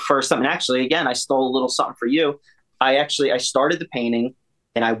this is the first time. And actually, again, I stole a little something for you. I started the painting.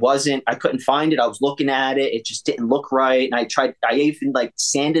 And I couldn't find it. I was looking at it. It just didn't look right. And I even like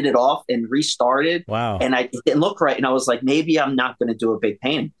sanded it off and restarted. Wow. And it didn't look right. And I was like, maybe I'm not going to do a big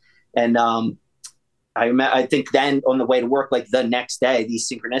painting. And I think then on the way to work, like the next day, these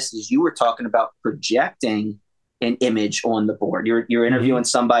synchronicities, you were talking about projecting an image on the board. You're interviewing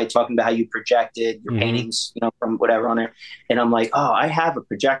somebody talking about how you projected your paintings, from whatever on there. And I'm like, oh, I have a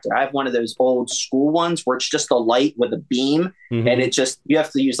projector. I have one of those old school ones where it's just a light with a beam and it just, you have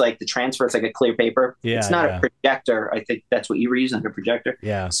to use like the transfer. It's like a clear paper. Yeah, it's not a projector. I think that's what you were using, a projector.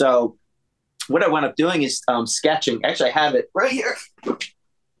 Yeah. So what I wound up doing is sketching. Actually, I have it right here.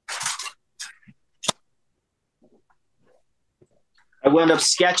 I wound up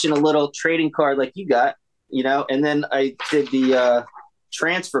sketching a little trading card like you got. And then I did the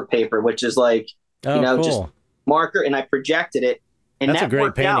transfer paper, which is like, cool. just marker, and I projected it. And that's a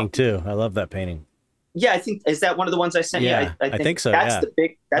great painting out. too. I love that painting. Yeah, I think, is that one of the ones I sent you? I think so. That's the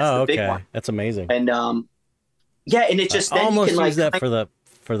big one. That's amazing. And and it just, then almost you can use that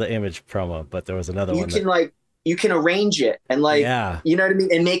for the image promo, but there was another one. You can arrange it and you know what I mean,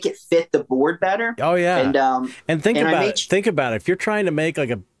 and make it fit the board better. Oh yeah. And think about it. Think about it. If you're trying to make like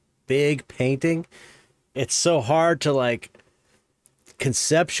a big painting, it's so hard to like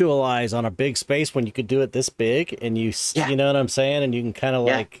conceptualize on a big space when you could do it this big, and you know what I'm saying, and you can kind of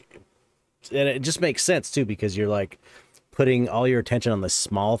like, and it just makes sense too because you're like putting all your attention on this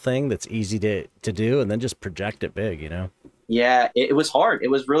small thing that's easy to do, and then just project it big, Yeah, it was hard. It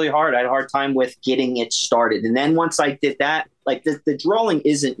was really hard. I had a hard time with getting it started, and then once I did that, like the drawing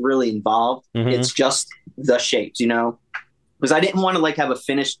isn't really involved. It's just the shapes, because I didn't want to like have a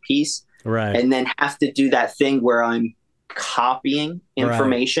finished piece. Right. And then have to do that thing where I'm copying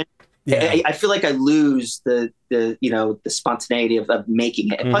information. Right. Yeah. I feel like I lose the spontaneity of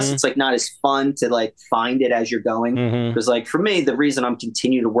making it. And plus it's like not as fun to like find it as you're going. Because like for me, the reason I'm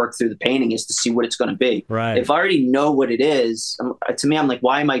continuing to work through the painting is to see what it's going to be. Right. If I already know what it is, to me, I'm like,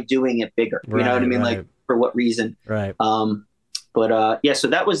 why am I doing it bigger? You know what I mean? Like for what reason? Right. But so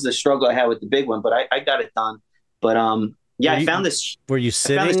that was the struggle I had with the big one, but I got it done. But I found this. Were you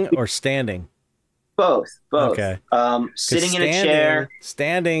sitting or standing? Both. Okay. Sitting in a chair.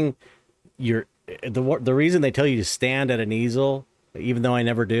 Standing, the reason they tell you to stand at an easel, even though I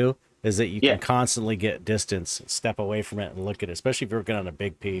never do, is that you can constantly get distance, step away from it and look at it, especially if you're working on a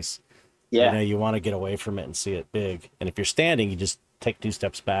big piece. Yeah. You want to get away from it and see it big. And if you're standing, you just take 2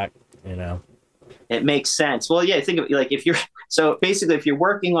 steps back, It makes sense. Well, yeah, think of it like if you're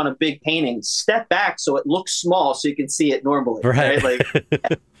working on a big painting, step back so it looks small so you can see it normally. Right.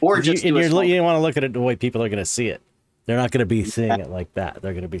 Like, or just you don't want to look at it the way people are going to see it. They're not going to be seeing it like that.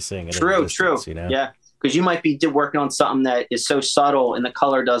 They're going to be seeing it. True. Yeah. Because you might be working on something that is so subtle and the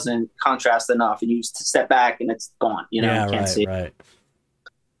color doesn't contrast enough, and you just step back and it's gone. You can't see it. Right.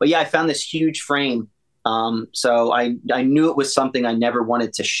 But yeah, I found this huge frame. So I knew it was something I never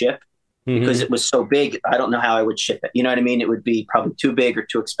wanted to ship. Because it was so big, I don't know how I would ship it. You know what I mean? It would be probably too big or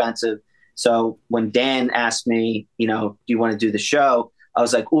too expensive. So when Dan asked me, do you want to do the show? I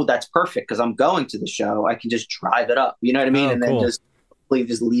was like, oh, that's perfect because I'm going to the show. I can just drive it up. You know what I mean? And then just probably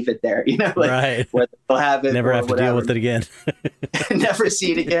just leave it there, like right. whether they'll have it, never have to deal with it again. Never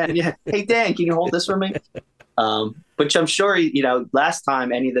see it again. Yeah. Hey Dan, can you hold this for me? Which I'm sure, last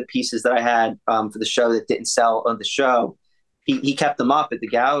time any of the pieces that I had for the show that didn't sell on the show, he kept them up at the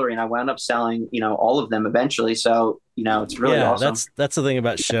gallery, and I wound up selling, all of them eventually. So, it's really awesome. That's the thing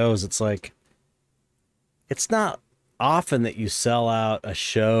about shows. It's like, it's not often that you sell out a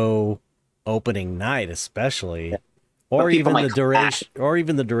show opening night, especially, or even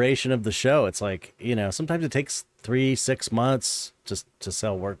the duration of the show. It's like, sometimes it takes 3-6 months just to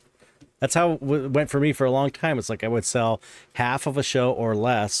sell work. That's how it went for me for a long time. It's like I would sell half of a show or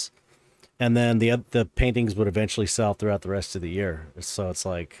less, and then the paintings would eventually sell throughout the rest of the year. So it's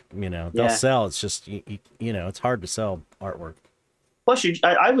like, they'll sell. It's just, it's hard to sell artwork. Plus,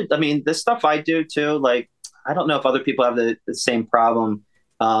 the stuff I do too, like, I don't know if other people have the same problem.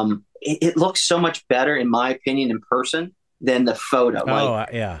 It looks so much better, in my opinion, in person than the photo.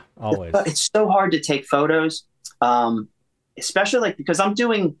 Yeah, always. But it's so hard to take photos, especially like because I'm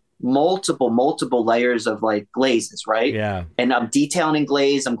doing multiple layers of like glazes, right? Yeah. And I'm detailing in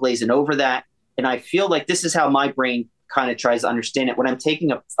glaze, I'm glazing over that. And I feel like this is how my brain kind of tries to understand it. When I'm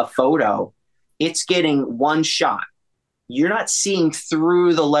taking a photo, it's getting one shot. You're not seeing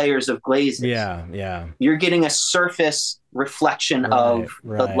through the layers of glazes. Yeah. You're getting a surface reflection of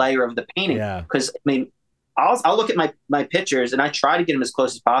the layer of the painting. Yeah. Because I'll look at my pictures and I try to get them as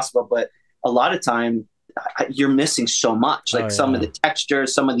close as possible, but a lot of time you're missing so much, like some of the texture,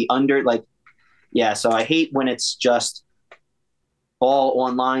 some of the so I hate when it's just all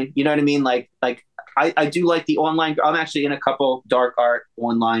online, you know what I mean? Like I do like the online. I'm actually in a couple dark art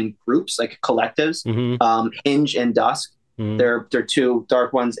online groups, like collectives, Hinge and Dusk. They're two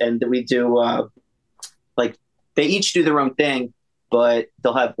dark ones, and we do like they each do their own thing, but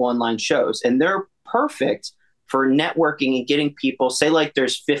they'll have online shows, and they're perfect for networking and getting people. Say like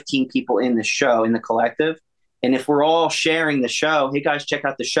there's 15 people in the show in the collective, and if we're all sharing the show, hey guys, check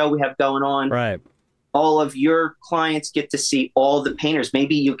out the show we have going on. Right. All of your clients get to see all the painters.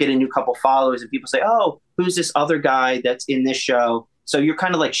 Maybe you get a new couple followers and people say, oh, who's this other guy that's in this show? So you're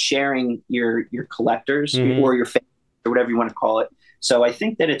kind of like sharing your collectors or your fans or whatever you want to call it. So I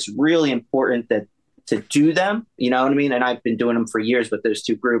think that it's really important that to do them, you know what I mean? And I've been doing them for years with those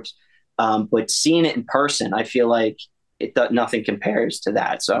two groups. But seeing it in person, I feel like nothing compares to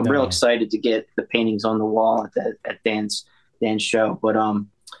that. So I'm real excited to get the paintings on the wall at Dan's show. But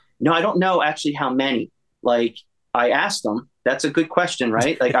no, I don't know actually how many. Like I asked them. That's a good question,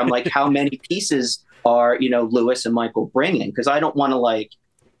 right? Like I'm like, how many pieces are Lewis and Michael bringing? Because I don't want to like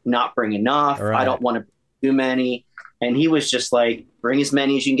not bring enough. Right. I don't want to bring too many. And he was just like, bring as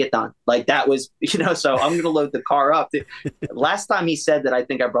many as you can get done. Like that was, so I'm going to load the car up. Last time he said that, I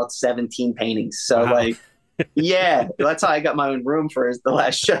think I brought 17 paintings. So like, yeah, that's how I got my own room for the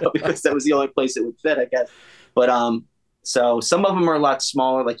last show because that was the only place it would fit, I guess. But so some of them are a lot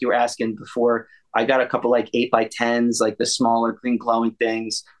smaller, like you were asking before. I got a couple like 8x10s, like the smaller green glowing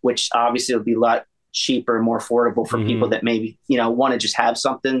things, which obviously will be a lot cheaper and more affordable for people that maybe, want to just have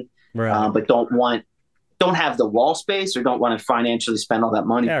something, but don't have the wall space or don't want to financially spend all that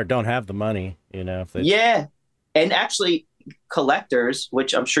money. Yeah, or don't have the money, Yeah. And actually collectors,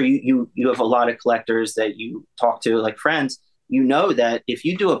 which I'm sure you have a lot of collectors that you talk to, like friends, that if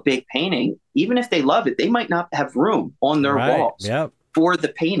you do a big painting, even if they love it, they might not have room on their walls for the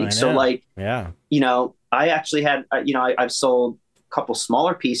painting. So like, I actually had, I've sold a couple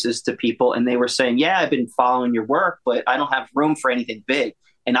smaller pieces to people and they were saying, yeah, I've been following your work, but I don't have room for anything big.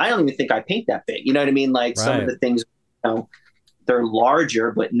 And I don't even think I paint that big. You know what I mean? Like some of the things, they're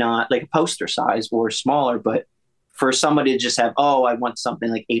larger, but not like a poster size or smaller. But for somebody to just have, I want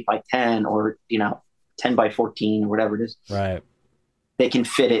something like 8x10 or, 10x14 or whatever it is. Right. They can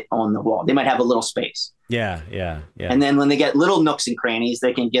fit it on the wall. They might have a little space. Yeah. And then when they get little nooks and crannies,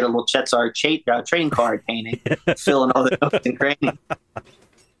 they can get a little Chetzar trading card painting, fill in all the nooks and crannies.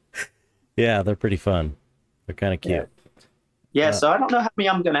 Yeah, they're pretty fun. They're kind of cute. Yeah, so I don't know how many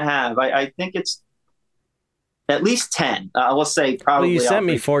I'm going to have. I think it's at least 10. I will say probably. Well, you sent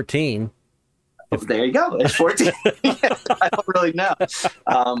me 14. There you go. It's 14. I don't really know.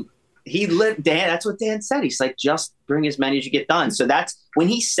 Dan, that's what Dan said. He's like, just bring as many as you get done. So that's when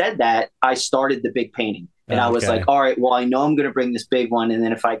he said that, I started the big painting. And I was like, all right, well, I know I'm going to bring this big one. And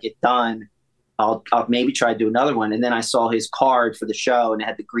then if I get done, I'll maybe try to do another one. And then I saw his card for the show and it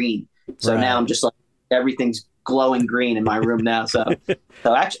had the green. So now I'm just like, everything's glowing green in my room now. So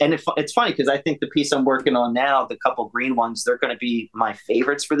actually, and it's funny because I think the piece I'm working on now, the couple green ones, they're going to be my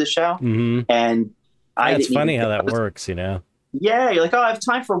favorites for the show. And it's funny how that works, Yeah, you're like, oh, I have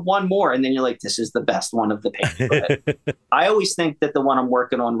time for one more, and then you're like, this is the best one of the painting. But I always think that the one I'm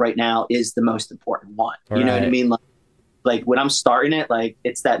working on right now is the most important one. You know what I Right. mean? Like when I'm starting it, like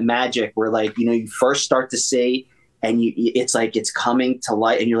it's that magic where like, you first start to see and it's like it's coming to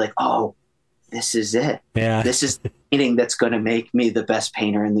light and you're like, oh, this is it. Yeah. This is the painting that's going to make me the best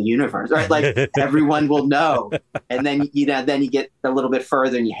painter in the universe, right? Like everyone will know. And then, then you get a little bit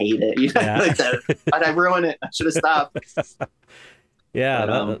further and you hate it. Yeah. Like that. Why'd I ruin it? I should have stopped. Yeah.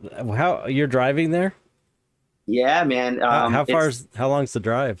 But, How you're driving there? yeah, man. How long's the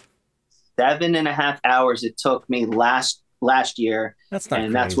drive? 7.5 hours it took me last year. That's not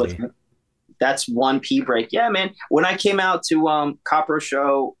And crazy. that's one pee break. Yeah, man. When I came out to Copper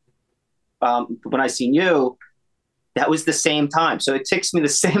Show, when I seen you, that was the same time. So it takes me the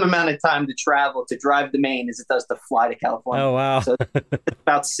same amount of time to travel to drive to Maine as it does to fly to California. Oh, wow. So it's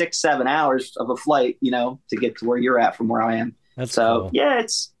about 6-7 hours of a flight, to get to where you're at from where I am. That's So cool. yeah,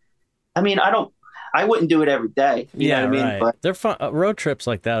 I wouldn't do it every day. You know what I mean? Right. But They're fun. Road trips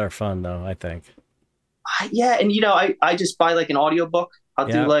like that are fun, though, I think. yeah, and I just buy like an audiobook. I'll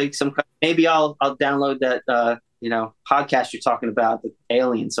do Yeah. like maybe I'll download that podcast you're talking about, the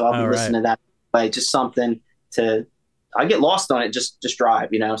Alien. So I'll be listening to that. But just something I get lost on it. Just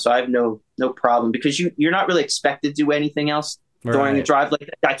drive, So I have no problem because you're not really expected to do anything else during the drive. Like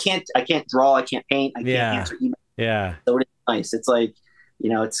I can't draw, I can't paint, I can't answer email. Yeah. So it's nice. It's like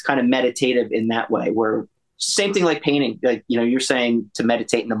it's kind of meditative in that way. Where same thing like painting. Like you're saying to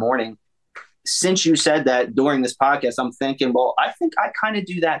meditate in the morning. Since you said that during this podcast, I'm thinking, well, I think I kind of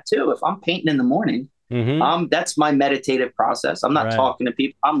do that too. If I'm painting in the morning, that's my meditative process. I'm not talking to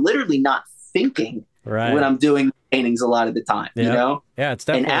people. I'm literally not thinking when I'm doing paintings a lot of the time, Yeah, it's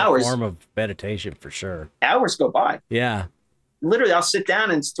definitely a form of meditation for sure. Hours go by. Yeah. Literally, I'll sit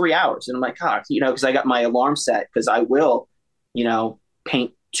down and it's 3 hours. And I'm like, because I got my alarm set because I will,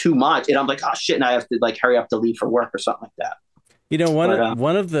 paint too much. And I'm like, oh, shit. And I have to like hurry up to leave for work or something like that.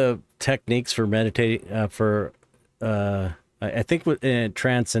 One of the techniques for meditating I think in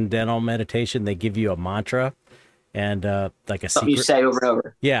transcendental meditation they give you a mantra and like a something secret you say over and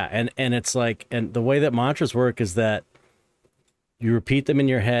over. Yeah, and it's like, and the way that mantras work is that you repeat them in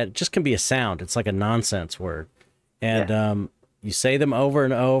your head. It just can be a sound. It's like a nonsense word, and you say them over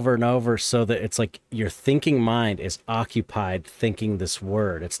and over and over so that it's like your thinking mind is occupied thinking this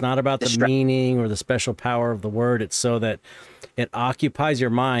word. It's not about the meaning or the special power of the word. It's so that it occupies your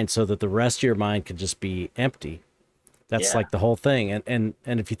mind so that the rest of your mind can just be empty. That's like the whole thing. And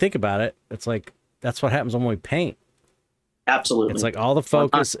if you think about it, it's like, that's what happens when we paint. Absolutely. It's like all the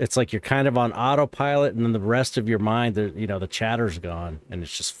focus, it's like you're kind of on autopilot and then the rest of your mind, the chatter's gone and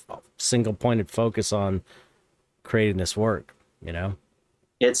it's just single pointed focus on creating this work,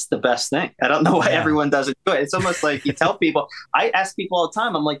 It's the best thing. I don't know why everyone doesn't do it. It's almost like you tell people, I ask people all the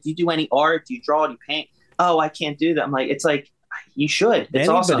time, I'm like, do you do any art? Do you draw? Do you paint? Oh, I can't do that. I'm like, it's like, you should. It's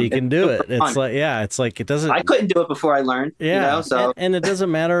awesome. Anybody can do it. It's like, it's like, it doesn't. I couldn't do it before I learned. So and it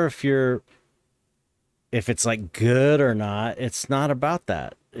doesn't matter if it's like good or not. It's not about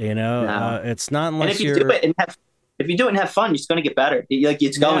that, No. It's not unless and if you do it and if you do it and have fun, it's going to get better.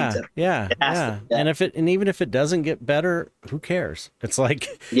 It's going to. Yeah. And even if it doesn't get better, who cares? It's like,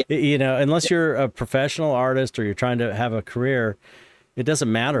 unless you're a professional artist or you're trying to have a career, it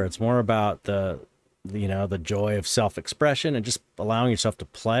doesn't matter. It's more about the joy of self-expression and just allowing yourself to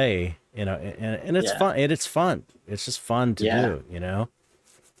play, and it's fun. It's fun. It's just fun to do,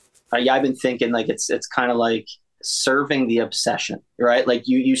 I've been thinking like it's kind of like serving the obsession, right? Like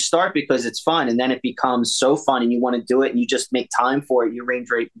you start because it's fun and then it becomes so fun and you want to do it and you just make time for it. You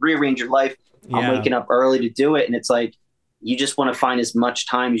rearrange your life. I'm waking up early to do it. And it's like, you just want to find as much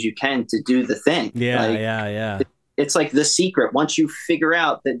time as you can to do the thing. It's like the secret. Once you figure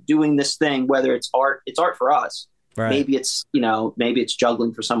out that doing this thing, whether it's art for us. Right. Maybe it's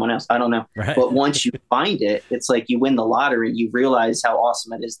juggling for someone else. I don't know. Right. But once you find it, it's like you win the lottery. You realize how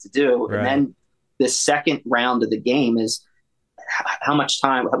awesome it is to do. Right. And then the second round of the game is how much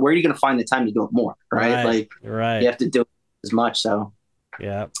time, where are you going to find the time to do it more? Right. You have to do it as much. So,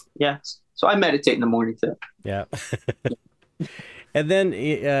 yeah. So I meditate in the morning too. Yeah. And then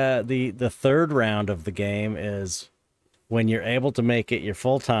the third round of the game is when you're able to make it your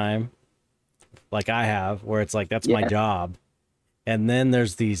full time, like I have, where it's like, that's my job. And then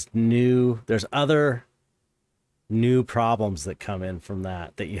there's other new problems that come in from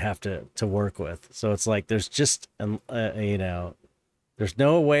that you have to work with. So it's like, there's just, there's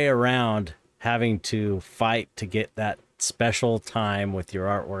no way around having to fight to get that special time with your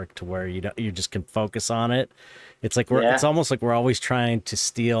artwork to where you just can focus on it. It's like it's almost like we're always trying to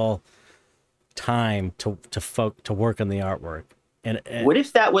steal time to work on the artwork. And what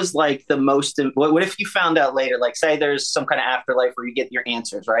if that was like the most, what if you found out later, like say there's some kind of afterlife where you get your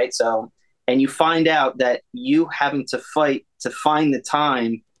answers, right? So, and you find out that you having to fight to find the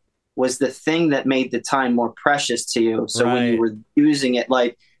time was the thing that made the time more precious to you. So when you were using it,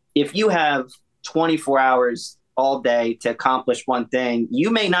 like if you have 24 hours all day to accomplish one thing, you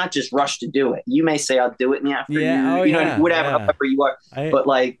may not just rush to do it. You may say, I'll do it in the afternoon, you know, whatever, however you are. But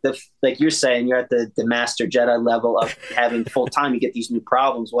like like you're saying, you're at the Master Jedi level of having full time, you get these new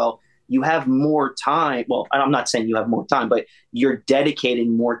problems. Well, you have more time. Well, I'm not saying you have more time, but you're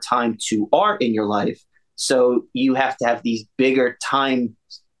dedicating more time to art in your life. So you have to have these bigger time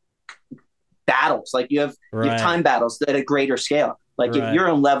battles. Like you have time battles at a greater scale. Like if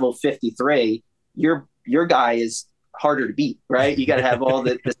you're on level 53, your guy is harder to beat, right? You got to have all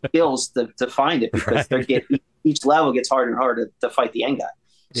the skills to find it, because each level gets harder and harder to fight the end guy.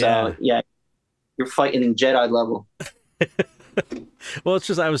 So yeah, you're fighting in Jedi level. Well, it's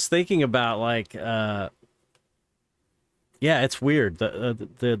just, I was thinking about like, it's weird.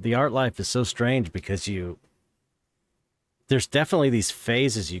 The art life is so strange because there's definitely these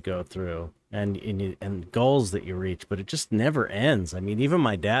phases you go through and goals that you reach, but it just never ends. I mean, even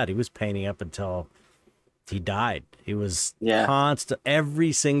my dad, he was painting up until he died. He was constant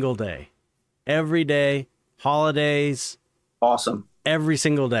every single day, holidays. Awesome. Every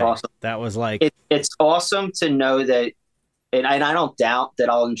single day. Awesome. That was like, it's awesome to know that, and I don't doubt that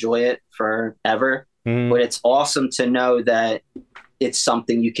I'll enjoy it forever, but it's awesome to know that it's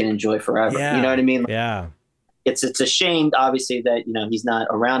something you can enjoy forever. Yeah. You know what I mean? Yeah. It's a shame, obviously, that, you know, he's not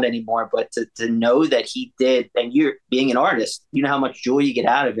around anymore, but to know that he did, and you're being an artist, you know how much joy you get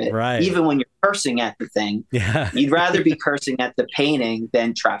out of it. Right. Even when you're cursing at the thing, you'd rather be cursing at the painting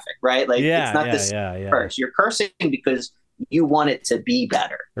than traffic, right? Like it's not the curse. You're cursing because you want it to be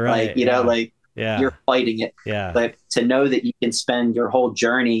better. Right. Like, you know, like you're fighting it. Yeah. But to know that you can spend your whole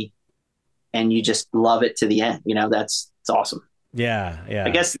journey and you just love it to the end, you know, it's awesome. Yeah. I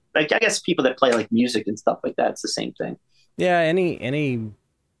guess people that play like music and stuff like that, it's the same thing. Yeah, any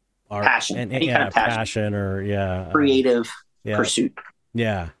art, passion, any kind of passion or creative pursuit.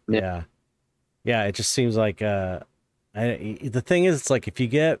 Yeah. It just seems like the thing is, it's like if you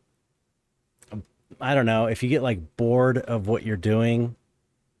get, I don't know, if you get like bored of what you're doing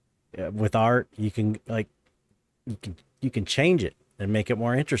with art, you can change it and make it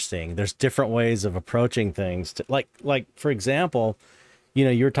more interesting. There's different ways of approaching things to, like for example, you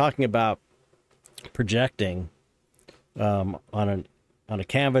know, you were talking about projecting on a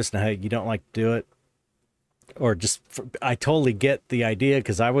canvas and how you don't like to do it, or just I totally get the idea,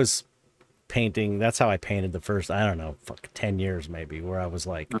 because I was painting, that's how I painted the first, I don't know, 10 years maybe, where I was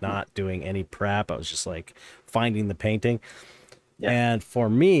like not doing any prep. I was just like finding the painting. And for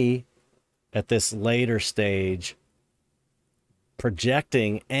me, at this later stage,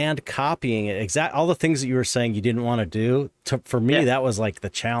 projecting and copying it, all the things that you were saying you didn't want to do, for me that was like the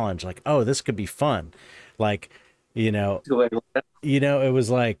challenge. Like, oh, this could be fun. Like, you know, it was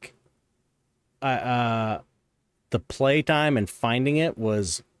like the playtime and finding it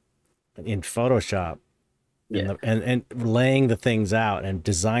was in Photoshop, and laying the things out and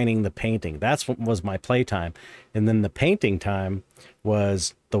designing the painting. That's what was my playtime. And then the painting time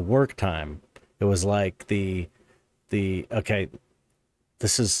was the work time. It was like the okay,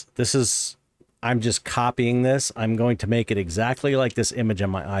 this is I'm just copying this. I'm going to make it exactly like this image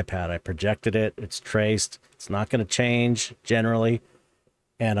on my iPad. I projected it. It's traced. It's not going to change generally.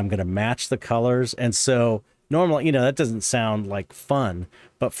 And I'm going to match the colors. And so normally, you know, that doesn't sound like fun,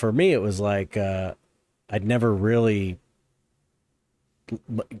 but for me, it was like, I'd never really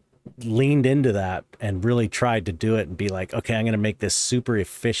leaned into that and really tried to do it and be like, okay, I'm going to make this super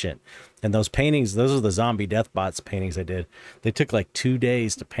efficient. And those paintings, those are the zombie death bots paintings I did. They took like 2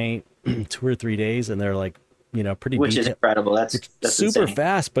 days to paint, 2 or 3 days. And they're like, you know, pretty Which is incredible. That's super insane.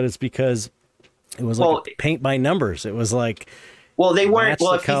 Fast, but it's because it was like paint by numbers. It was like, they weren't,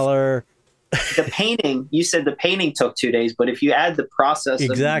 the color. The painting, you said the painting took 2 days, but if you add the process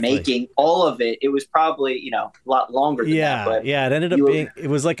of making all of it, it was probably, you know, a lot longer than that. But it ended up being, it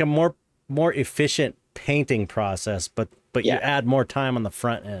was like a more efficient painting process, but you add more time on the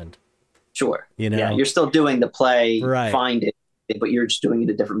front end. Sure. You know, you're still doing the play, find it, but you're just doing it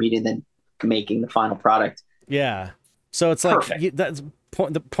a different medium than making the final product. Yeah. So it's like,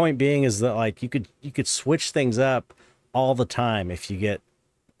 the point being is that like you could switch things up all the time. If you get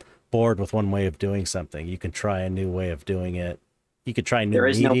bored with one way of doing something, you can try a new way of doing it. You could try new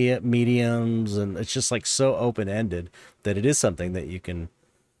mediums, and it's just like so open-ended that it is something that you can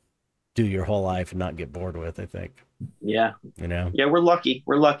do your whole life and not get bored with, I think. Yeah. You know? Yeah, we're lucky.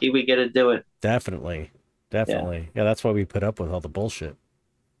 We're lucky we get to do it. Definitely. Definitely. Yeah, that's why we put up with all the bullshit.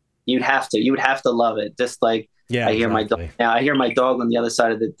 You'd have to. You would have to love it. Just like Yeah, I hear my dog exactly. now. I hear my dog on the other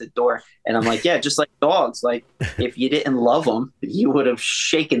side of the door, and I'm like, yeah, just like dogs. Like if you didn't love them, you would have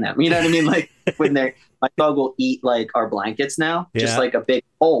shaken them. You know what I mean? Like when they're my dog will eat like our blankets now, just Yeah. like a big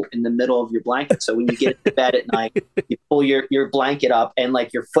hole in the middle of your blanket. So when you get into bed at night, you pull your blanket up, and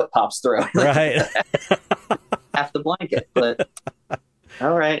like your foot pops through. Right. Half the blanket. But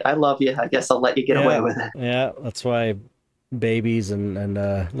all right, I love you. I guess I'll let you get away with it. Yeah, that's why babies and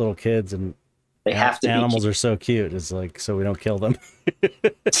little kids and They have to animals are so cute. It's like so we don't kill them.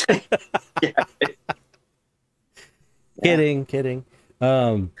 Yeah. Kidding.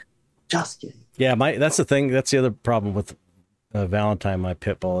 Just kidding. Yeah, that's the thing. That's the other problem with Valentine, my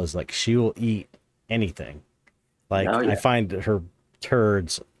pit bull, is like she will eat anything. Like I find her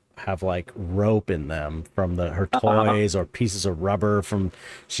turds have like rope in them from her toys or pieces of rubber from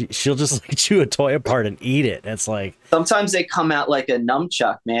she'll just like chew a toy apart and eat it. It's like sometimes they come out like a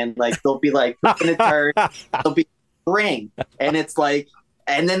nunchuck, man. Like they'll be like in a turd, they'll be ring, and it's like,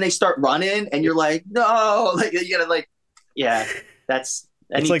 and then they start running, and you're like, no, like you gotta like, yeah, that's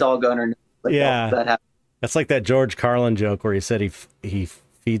any like, dog owner. Like, yeah, that's like that George Carlin joke where he said he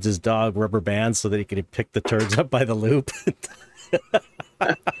feeds his dog rubber bands so that he could pick the turds up by the loop.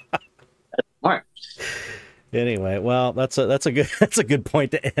 Smart. Anyway, well, that's a good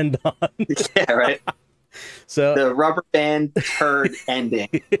point to end on. Yeah, right. So the rubber band turd ending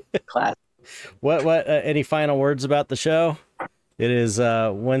class. What any final words about the show? It is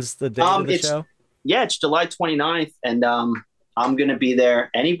when's the date of the show? Yeah, it's July 29th, and I'm going to be there.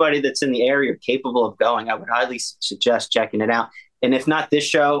 Anybody that's in the area capable of going, I would highly suggest checking it out. And if not this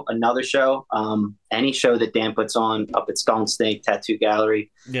show, another show, any show that Dan puts on up at Skull and Snake Tattoo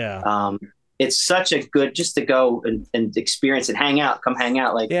Gallery. Yeah. It's such a good, just to go and experience and hang out, come hang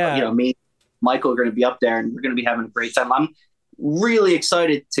out. Like, me, Michael are going to be up there and we're going to be having a great time. I'm really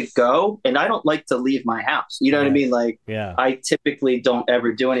excited to go, and I don't like to leave my house. You know what I mean? Like, I typically don't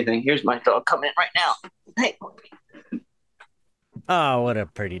ever do anything. Here's my dog coming in right now. Hey. Oh, what a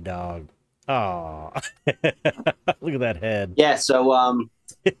pretty dog. Oh, look at that head. Yeah. So,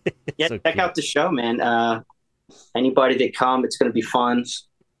 so check out the show, man. Anybody that come, it's going to be fun.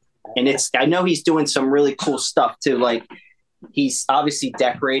 And I know he's doing some really cool stuff too. Like he's obviously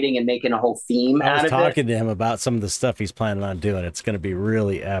decorating and making a whole theme out of it. I was talking to him about some of the stuff he's planning on doing. It's going to be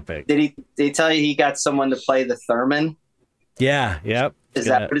really epic. Did he tell you he got someone to play the theremin? Yeah. Yep. Is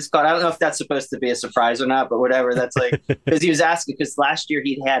that what it's called? I don't know if that's supposed to be a surprise or not, but whatever. That's like, because he was asking, because last year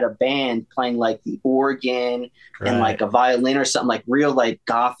he'd had a band playing like the organ and like a violin or something, like real like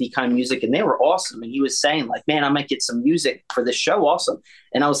gothy kind of music. And they were awesome. And he was saying like, man, I might get some music for this show also.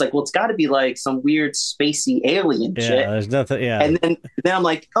 And I was like, well, it's got to be like some weird spacey alien shit. There's nothing. Yeah. And then I'm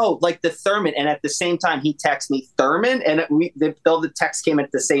like, oh, like the theremin. And at the same time, he texted me theremin. And the text came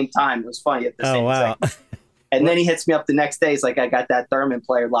at the same time. It was funny at the same time. Wow. And then he hits me up the next day. He's like, I got that theremin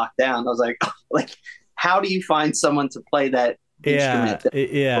player locked down. I was like, how do you find someone to play that instrument that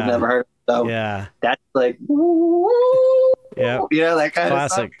I've never heard of? So that's like, that kind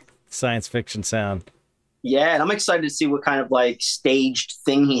classic of stuff. Science fiction sound. Yeah, and I'm excited to see what kind of like staged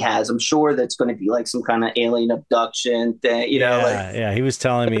thing he has. I'm sure that's going to be like some kind of alien abduction thing, Yeah, he was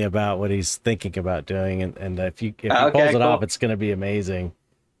telling me about what he's thinking about doing, and if he pulls it off, it's going to be amazing.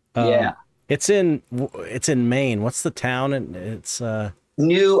 Yeah. It's in Maine. What's the town? And it's I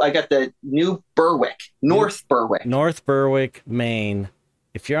got the New Berwick, North Berwick. North Berwick, Maine.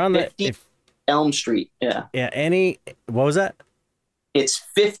 If you're on 50 Elm Street. Yeah. Yeah. What was that? It's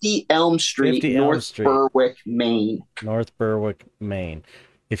 50 Elm Street, North Berwick, Maine. North Berwick, Maine.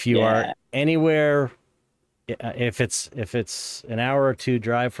 If you are anywhere, if it's an hour or two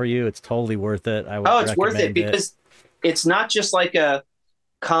drive for you, it's totally worth it. It's worth it because it's not just like a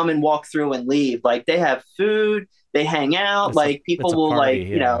come and walk through and leave. Like they have food, they hang out, people will party,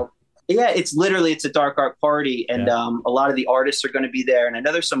 it's a dark art party. And a lot of the artists are going to be there. And I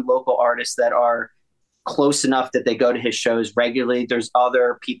know there's some local artists that are close enough that they go to his shows regularly. There's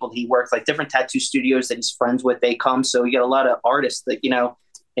other people he works, like different tattoo studios that he's friends with. They come. So you get a lot of artists that,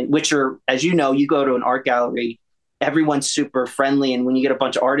 and which are, as you know, you go to an art gallery, everyone's super friendly. And when you get a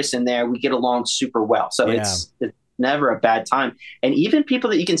bunch of artists in there, we get along super well. So it's never a bad time. And even people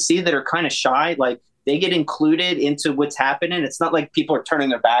that you can see that are kind of shy, like they get included into what's happening. It's not like people are turning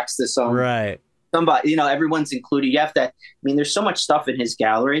their backs to somebody, everyone's included. You have to, there's so much stuff in his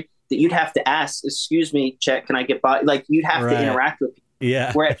gallery that you'd have to ask, excuse me, Chet, can I get by? Like you'd have to interact with people.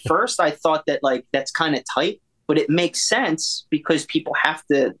 Yeah. Where at first I thought that like, that's kind of tight, but it makes sense because people have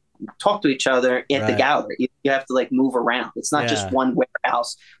to talk to each other at the gallery. You have to like move around. It's not just one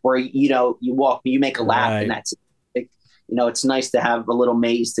warehouse where, you know, you walk, you make a lap and that's it. You know, it's nice to have a little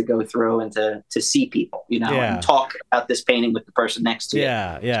maze to go through and to see people, you know, and talk about this painting with the person next to you.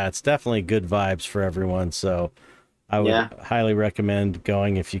 Yeah. It's definitely good vibes for everyone. So I would highly recommend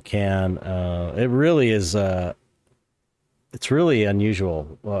going if you can. It really is, it's really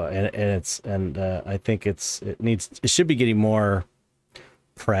unusual. And I think it should be getting more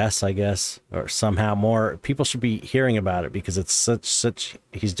press, I guess, or somehow more people should be hearing about it, because it's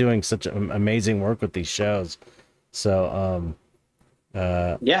he's doing such amazing work with these shows. So,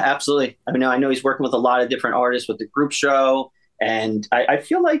 yeah, absolutely. I mean, I know he's working with a lot of different artists with the group show, and I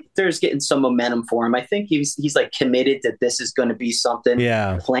feel like there's getting some momentum for him. I think he's like committed that this is going to be something.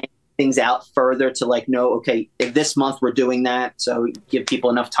 Yeah. Plan things out further to like know, okay, if this month we're doing that, so give people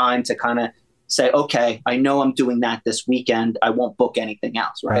enough time to kind of say, okay, I know I'm doing that this weekend. I won't book anything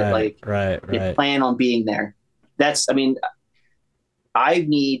else, right? Right. Plan on being there. I mean, I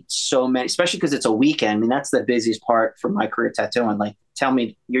need so many, especially because it's a weekend. I mean, that's the busiest part for my career tattooing. Like, tell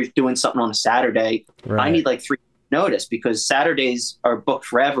me you're doing something on a Saturday. Right. I need like 3 notice, because Saturdays are booked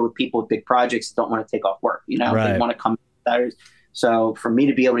forever with people with big projects that don't want to take off work. You know, they want to come Saturdays. So for me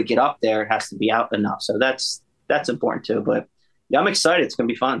to be able to get up there, it has to be out enough. So that's important too. But yeah, I'm excited. It's going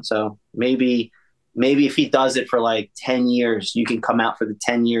to be fun. So maybe if he does it for like 10 years, you can come out for the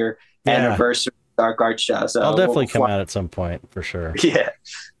 10-year anniversary Dark Art show. So I'll definitely come out at some point for sure. Yeah,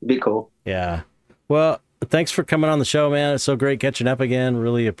 it'd be cool. Yeah. Well, thanks for coming on the show, man. It's so great catching up again.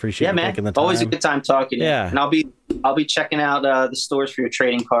 Really appreciate you taking the time. Always a good time talking to you. And I'll be checking out the stores for your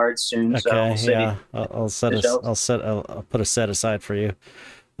trading cards soon. Okay. So I'll put a set aside for you.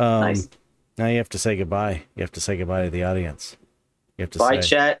 Nice. Now you have to say goodbye. You have to say goodbye to the audience. You have to bye,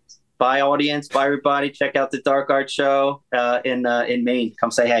 chat. Bye, audience. Bye, everybody. Check out the Dark Art show in Maine.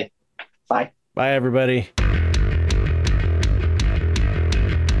 Come say hey. Bye. Bye, everybody.